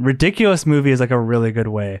first scene. Ridiculous movie is, like, a really good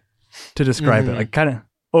way to describe it. Like, kind of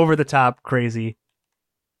over the top, crazy.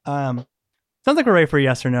 Sounds like we're ready for a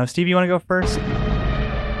yes or no. Steve, you want to go first?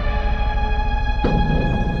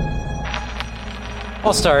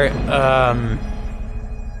 I'll start.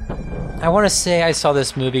 I want to say I saw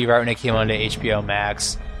this movie right when it came onto HBO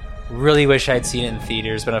Max. Really wish I'd seen it in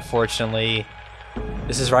theaters, but unfortunately,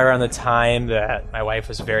 this is right around the time that my wife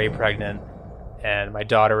was very pregnant and my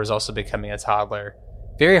daughter was also becoming a toddler.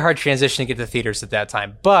 Very hard transition to get to theaters at that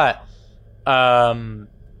time. But I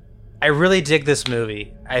really dig this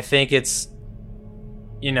movie. I think it's,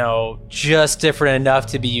 you know, just different enough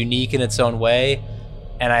to be unique in its own way.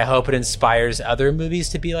 And I hope it inspires other movies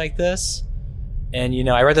to be like this. And, you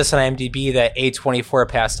know, I read this on IMDb that A24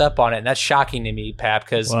 passed up on it. And that's shocking to me, Pap,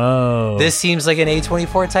 because this seems like an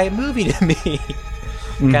A24 type movie to me.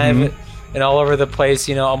 Kind of an all over the place,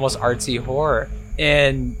 you know, almost artsy horror.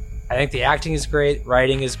 And I think the acting is great.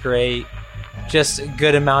 Writing is great. Just a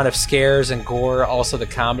good amount of scares and gore. Also, the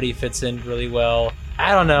comedy fits in really well.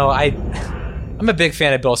 I don't know. I'm a big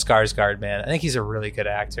fan of Bill Skarsgård, man. I think he's a really good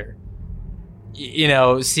actor. You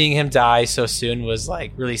know, seeing him die so soon was,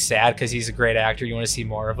 like, really sad because he's a great actor. You want to see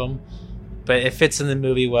more of him. But it fits in the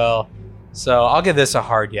movie well. So I'll give this a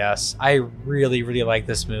hard yes. I really, really like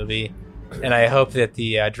this movie. And I hope that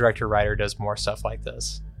the director-writer does more stuff like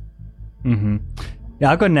this. Yeah,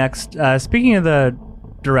 I'll go next. Speaking of the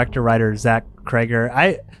director writer Zach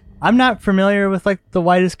Krager. I'm not familiar with like the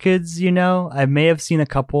Whitest Kids, you know. I may have seen a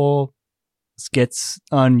couple skits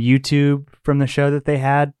on YouTube from the show that they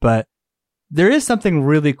had, but there is something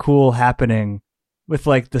really cool happening with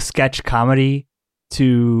like the sketch comedy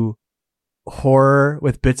to horror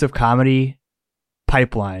with bits of comedy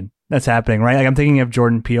pipeline that's happening, right? Like I'm thinking of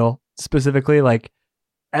Jordan Peele specifically. Like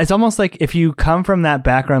it's almost like if you come from that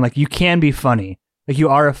background, like you can be funny, like you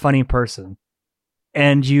are a funny person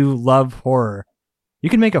and you love horror, you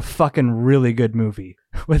can make a fucking really good movie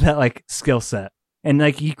with that like skill set. And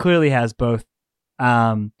like he clearly has both.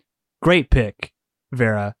 Great pick,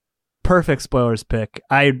 Vera. Perfect spoilers pick.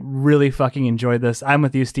 I really fucking enjoyed this. I'm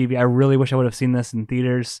with you, Stevie. I really wish I would have seen this in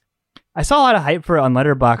theaters. I saw a lot of hype for it on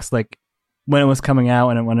Letterboxd, like when it was coming out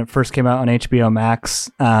and when it first came out on HBO Max.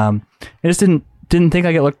 I just didn't think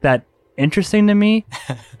like it looked that interesting to me.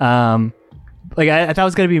 Like I thought it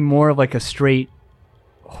was gonna be more of like a straight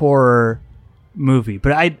horror movie,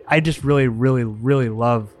 but I just really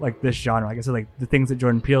love like this genre. Like I said, like the things that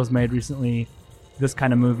Jordan Peele's made recently, this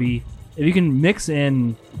kind of movie. If you can mix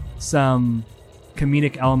in some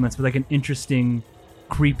comedic elements with like an interesting,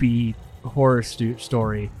 creepy horror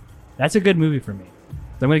story, that's a good movie for me.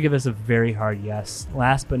 So I'm going to give this a very hard yes.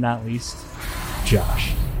 Last but not least,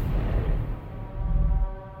 Josh.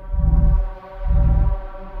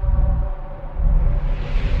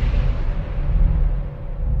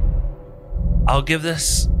 I'll give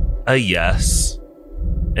this a yes.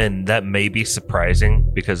 And that may be surprising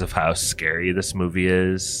because of how scary this movie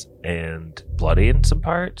is and bloody in some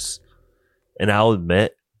parts. And I'll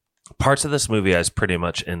admit, parts of this movie I was pretty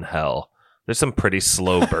much in hell. There's some pretty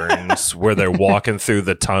slow burns where they're walking through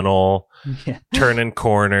the tunnel, turning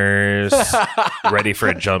corners, ready for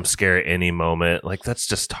a jump scare at any moment. Like, that's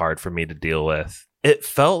just hard for me to deal with. It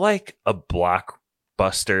felt like a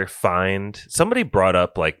blockbuster find. Somebody brought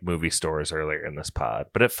up like movie stores earlier in this pod,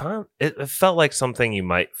 but it felt like something you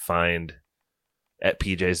might find at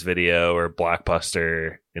PJ's Video or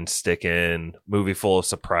Blockbuster and stick in. Movie full of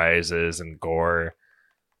surprises and gore.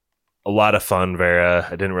 A lot of fun, Vera.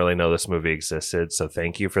 I didn't really know this movie existed, so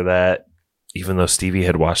thank you for that. Even though Stevie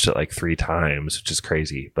had watched it like 3 times, which is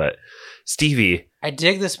crazy. But Stevie, I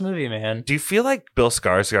dig this movie, man. do you feel like Bill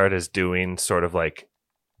Skarsgård is doing sort of like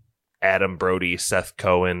Adam Brody, Seth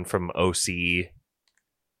Cohen from OC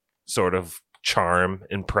sort of charm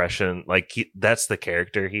impression? Like that's the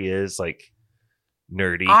character he is, like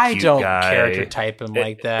nerdy, I cute don't guy. character type him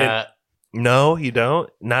like that. No, you don't?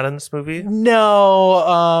 Not in this movie?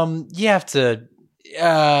 No, you have to.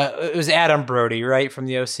 It was Adam Brody, right, from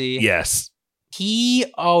the OC? Yes. He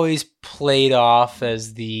always played off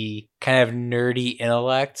as the kind of nerdy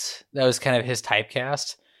intellect. That was kind of his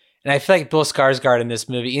typecast. And I feel like Bill Skarsgård in this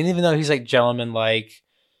movie, and even though he's like gentleman-like,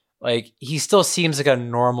 like he still seems like a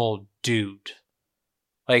normal dude.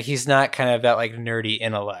 Like he's not kind of that like nerdy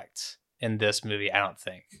intellect in this movie, I don't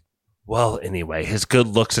think. Well, anyway, his good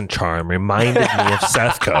looks and charm reminded me of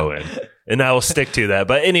Seth Cohen, and I will stick to that.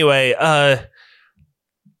 But anyway,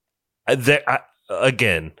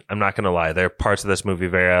 again, I'm not going to lie. There are parts of this movie,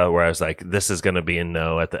 Vera, where I was like, this is going to be a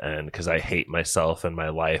no at the end because I hate myself and my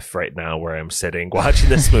life right now where I'm sitting watching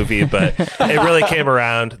this movie. But it really came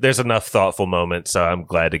around. There's enough thoughtful moments, so I'm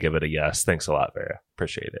glad to give it a yes. Thanks a lot, Vera.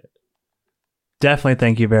 Appreciate it. Definitely.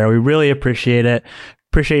 Thank you, Vera. We really appreciate it.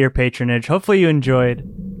 Appreciate your patronage. Hopefully you enjoyed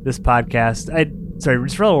this podcast. Sorry,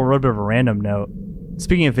 just for a little bit of a random note.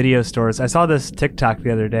 Speaking of video stores, I saw this TikTok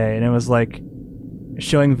the other day, and it was like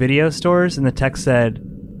showing video stores, and the text said,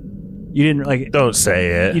 "You didn't like." Don't say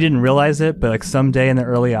it. You didn't realize it, but like someday in the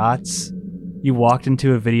early aughts, you walked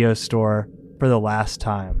into a video store for the last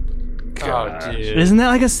time. Gosh. Oh, dude! Isn't that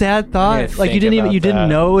like a sad thought? Like you didn't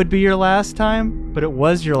know it would be your last time, but it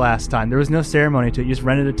was your last time. There was no ceremony to it. You just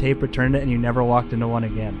rented a tape, returned it, and you never walked into one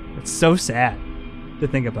again. It's so sad to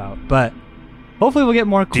think about. But hopefully, we'll get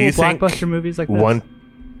more cool blockbuster movies like this.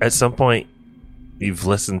 At some point, you've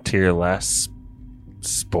listened to your last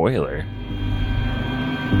spoiler.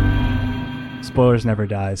 Spoilers never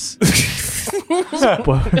dies.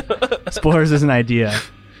 Spoilers is an idea,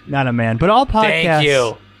 not a man. But all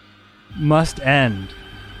podcasts must end,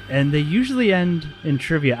 and they usually end in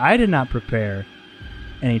trivia. I did not prepare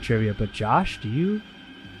any trivia, but Josh, do you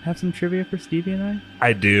have some trivia for Stevie and I?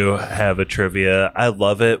 I do have a trivia. I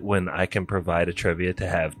love it when I can provide a trivia to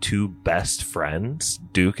have two best friends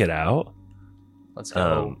duke it out. Let's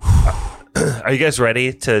go. Are you guys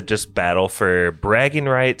ready to just battle for bragging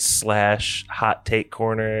rights / hot take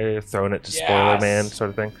corner, throwing it to spoiler man sort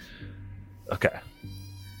of thing? Okay.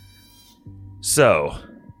 So,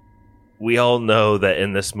 we all know that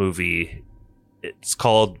in this movie, it's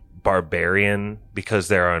called Barbarian because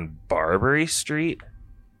they're on Barbary Street.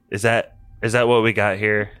 Is that what we got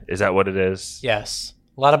here? Is that what it is? Yes.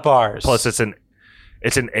 A lot of bars. Plus, it's an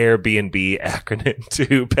Airbnb acronym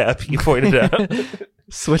too. Pap, you pointed out.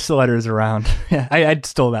 Switch the letters around. Yeah, I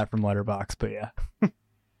stole that from Letterboxd, but yeah.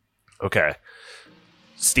 Okay.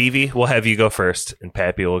 Stevie, we'll have you go first, and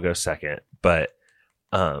Pappy will go second. But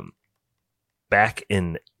back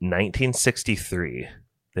in 1963,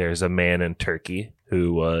 there's a man in Turkey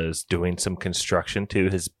who was doing some construction to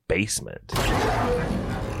his basement.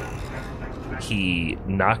 He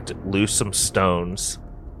knocked loose some stones.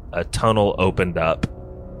 A tunnel opened up,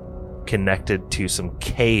 connected to some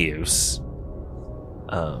caves.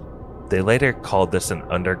 They later called this an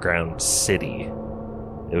underground city.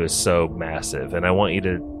 It was so massive. And I want you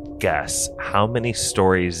to guess, how many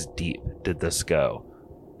stories deep did this go?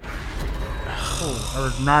 I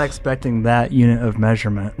was not expecting that unit of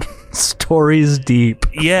measurement. Stories deep.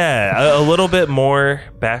 Yeah, a little bit more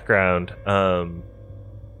background.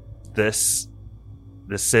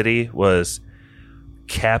 The city was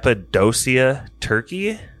Cappadocia,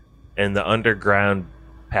 Turkey, and the underground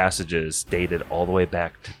passages dated all the way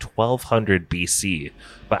back to 1200 BC.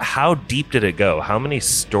 But how deep did it go? How many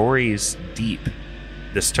stories deep?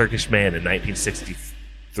 This Turkish man in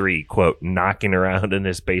 1963, quote, knocking around in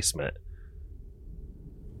his basement.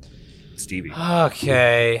 Stevie.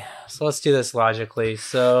 Okay, so let's do this logically.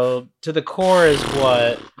 So to the core is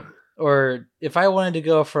what? Or if I wanted to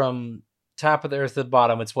go from top of the earth to the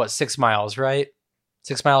bottom, it's what, 6 miles, right?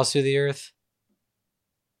 6 miles through the earth?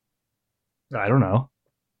 I don't know.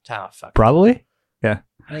 Oh, fuck. Probably? Yeah.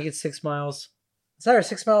 I think it's 6 miles. It's either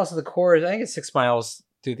 6 miles to the core. I think it's 6 miles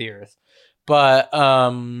through the earth. But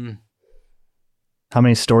how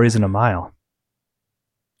many stories in a mile?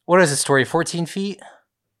 What is a story? 14 feet?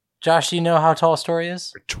 Josh, do you know how tall a story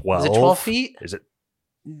is? 12. Is it 12 feet? Is it?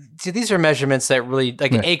 See, these are measurements that really,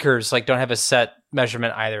 like Yeah. acres, like don't have a set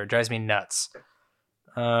measurement either. It drives me nuts.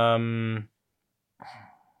 I'll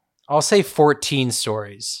say 14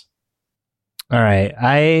 stories. All right.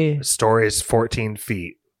 The story is 14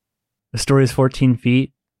 feet. The story is 14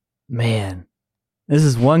 feet. Man, this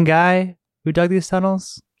is one guy who dug these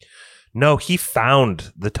tunnels? No, he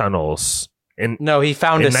found the tunnels. No, he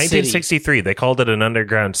found in a 1963. city. They called it an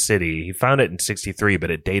underground city. He found it in 63,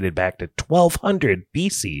 but it dated back to 1200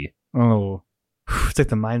 BC. Oh, it's like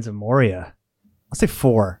the mines of Moria. I'll say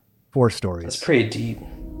 4 stories. That's pretty deep.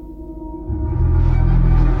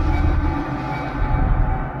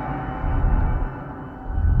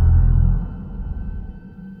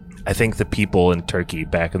 I think the people in Turkey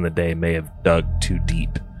back in the day may have dug too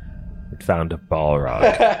deep and found a Balrog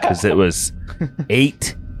because it was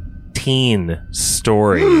 18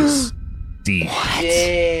 stories deep.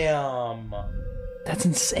 Damn. That's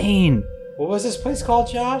insane. What was this place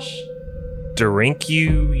called, Josh?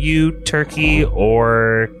 Derinkuyu, Turkey,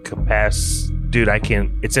 or Kapas? Dude, I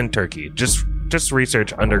can't. It's in Turkey. Just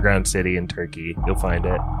research underground city in Turkey. You'll find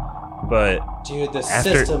it. But dude, the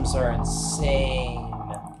systems are insane.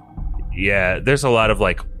 Yeah, there's a lot of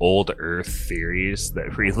like old Earth theories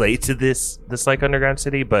that relate to this like underground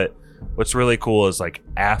city. But what's really cool is like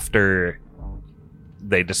after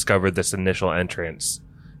they discovered this initial entrance,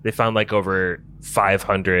 they found like over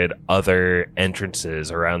 500 other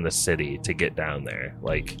entrances around the city to get down there.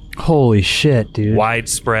 Like, holy shit, dude.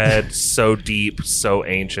 Widespread, so deep, so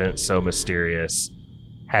ancient, so mysterious.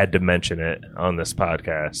 Had to mention it on this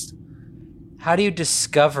podcast. How do you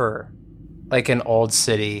discover like an old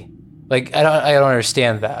city? Like, I don't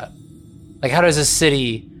understand that. Like, how does a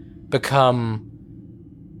city become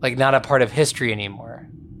like not a part of history anymore?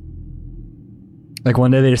 Like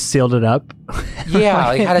one day they just sealed it up? Yeah,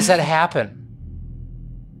 like how does that happen?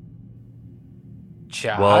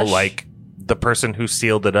 Josh? Well, like the person who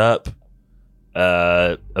sealed it up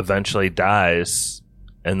eventually dies,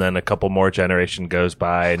 and then a couple more generation goes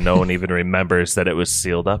by and no one even remembers that it was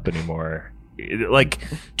sealed up anymore. Like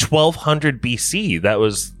 1200 BC, that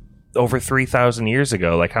was over 3,000 years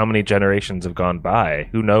ago. Like how many generations have gone by?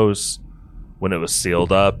 Who knows when it was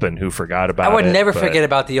sealed up and who forgot about it? I would never forget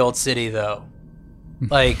about the old city though.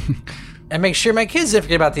 Like, and make sure my kids didn't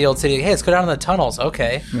forget about the old city. Hey, let's go down in the tunnels.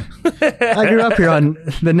 Okay. I grew up here on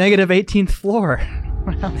the negative 18th floor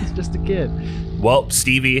when I was just a kid. Well,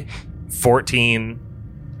 Stevie, 14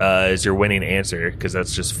 is your winning answer because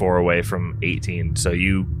that's just 4 away from 18. So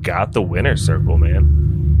you got the winner circle, man.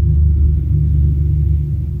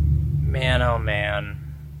 Man, oh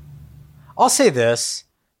man. I'll say this.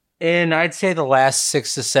 In, I'd say the last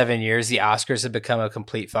 6 to 7 years, the Oscars have become a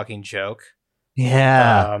complete fucking joke.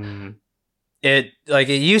 Yeah. It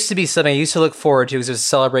used to be something I used to look forward to because it was a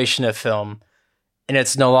celebration of film. and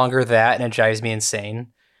it's no longer that, and it drives me insane.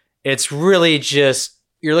 It's really just,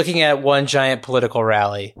 you're looking at one giant political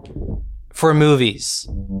rally for movies.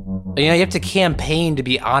 You have to campaign to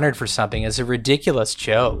be honored for something. It's a ridiculous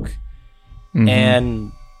joke. Mhm.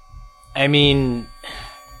 And I mean,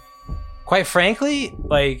 quite frankly,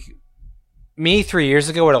 like, me 3 years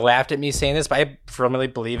ago would have laughed at me saying this, but I firmly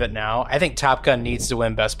believe it now. I think Top Gun needs to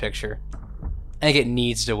win Best Picture. I think it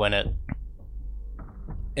needs to win it.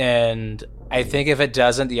 And I think if it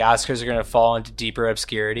doesn't, the Oscars are going to fall into deeper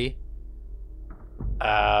obscurity.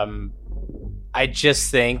 I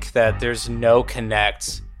just think that there's no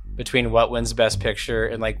connect between what wins Best Picture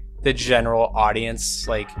and like the general audience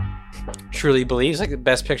like truly believes like the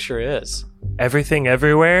Best Picture is. Everything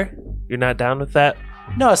Everywhere? You're not down with that?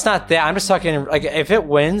 No, it's not that. I'm just talking like if it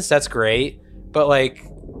wins, that's great. But like,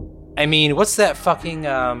 I mean, what's that fucking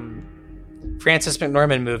Francis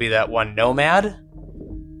McDormand movie that won? Nomad?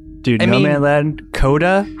 Dude, I mean- Nomadland,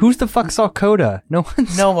 Coda. Who's the fuck saw Coda? No one.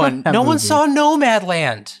 No one. that No one movie. saw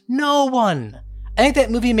Nomadland. No one. I think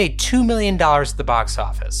that movie made $2 million at the box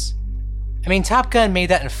office. I mean, Top Gun made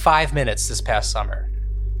that in 5 minutes this past summer.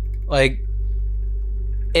 Like,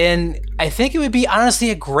 and I think it would be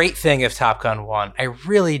honestly a great thing if Top Gun won. I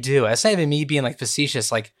really do. That's not even me being like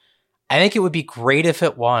facetious. Like, I think it would be great if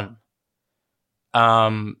it won.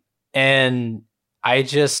 And I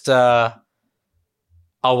just, I'll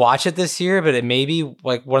watch it this year, but it may be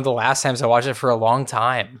like one of the last times I watch it for a long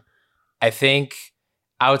time. I think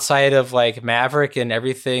outside of like Maverick and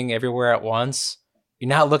Everything Everywhere at Once, you're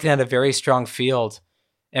not looking at a very strong field.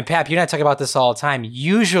 And Pap, you and I talk about this all the time.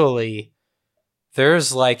 Usually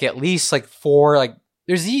there's like at least like four, like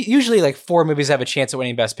there's usually like four movies that have a chance at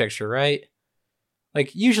winning Best Picture, right?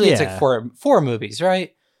 Like usually it's Yeah. like four movies,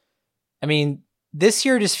 right? I mean, this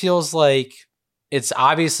year just feels like it's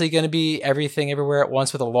obviously going to be Everything Everywhere at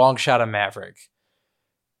Once with a long shot of Maverick.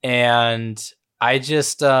 And I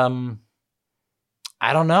just, I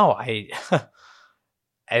don't know. I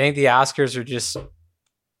think the Oscars are just,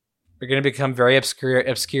 they're going to become very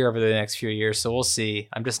obscure over the next few years. So we'll see.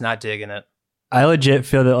 I'm just not digging it. I legit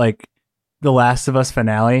feel that like the Last of Us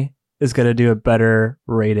finale is going to do a better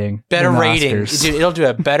rating. Better than the rating. Oscars. Dude, it'll do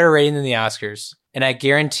a better rating than the Oscars. And I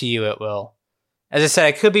guarantee you it will. As I said,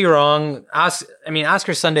 I could be wrong.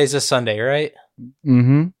 Oscar Sunday is this Sunday, right?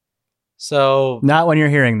 Mm-hmm. So Not when you're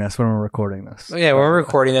hearing this, when we're recording this. yeah, when we're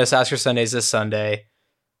recording this, Oscar Sunday is this Sunday.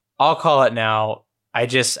 I'll call it now. I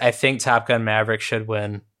think Top Gun Maverick should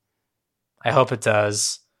win. I hope it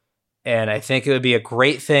does. And I think it would be a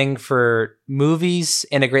great thing for movies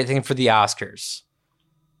and a great thing for the Oscars.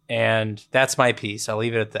 And that's my piece. I'll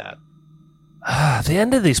leave it at that. The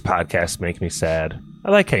end of these podcasts make me sad. I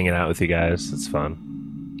like hanging out with you guys. It's fun.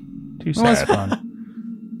 Too Well, sad. that's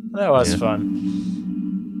fun. That was Yeah. fun.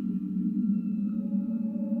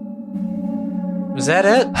 Was that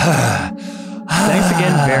it? Thanks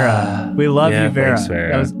again, Vera. We love Yeah, you, Vera. thanks,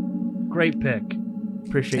 Vera. That was a great pick.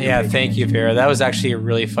 Appreciate you. Yeah, picking thank it. you, Vera. That was actually a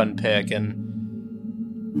really fun pick.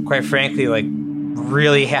 And quite frankly, like,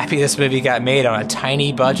 really happy this movie got made on a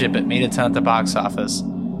tiny budget, but made a ton at the box office.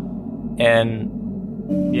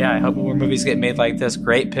 And yeah, I hope more movies get made like this.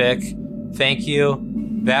 Great pick. Thank you.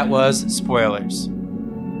 That was Spoilers.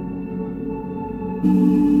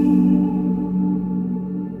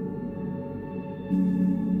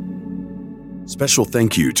 Special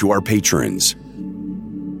thank you to our patrons.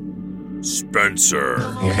 Spencer,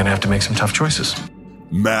 You're gonna have to make some tough choices.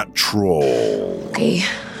 Matt Troll, Okay,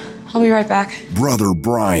 I'll be right back. Brother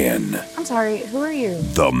Brian, I'm sorry, who are you?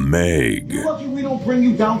 The Meg, Lucky we don't bring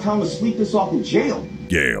you downtown to sleep this off in jail.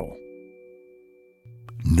 Gail,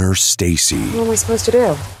 Nurse Stacy, What am I supposed to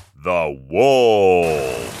do? The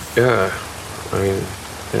Wolf, Yeah, I mean,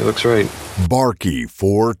 it looks right. Barky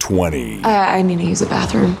 420, I need to use the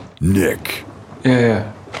bathroom. Nick,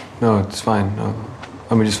 Yeah. No, it's fine.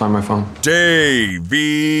 Let me just find my phone.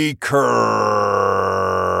 Davey Kerr,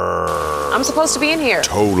 I'm supposed to be in here.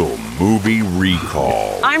 Total Movie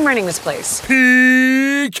Recall, I'm renting this place.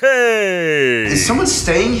 PK, Is someone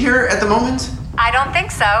staying here at the moment? I don't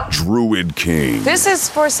think so. Druid King, This is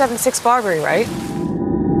 476 Barbary, right?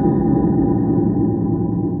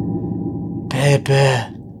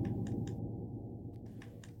 Pepe.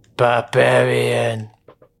 Barbarian.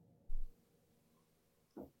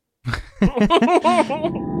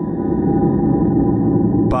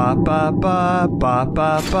 Ba ba ba ba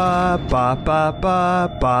ba ba ba ba ba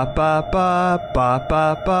ba ba ba ba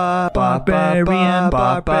ba ba Barbarian,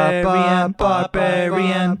 Barbarian,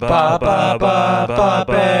 Barbarian, ba ba ba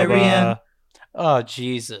Barbarian. Oh,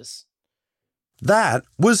 Jesus. That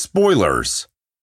was Spoilers,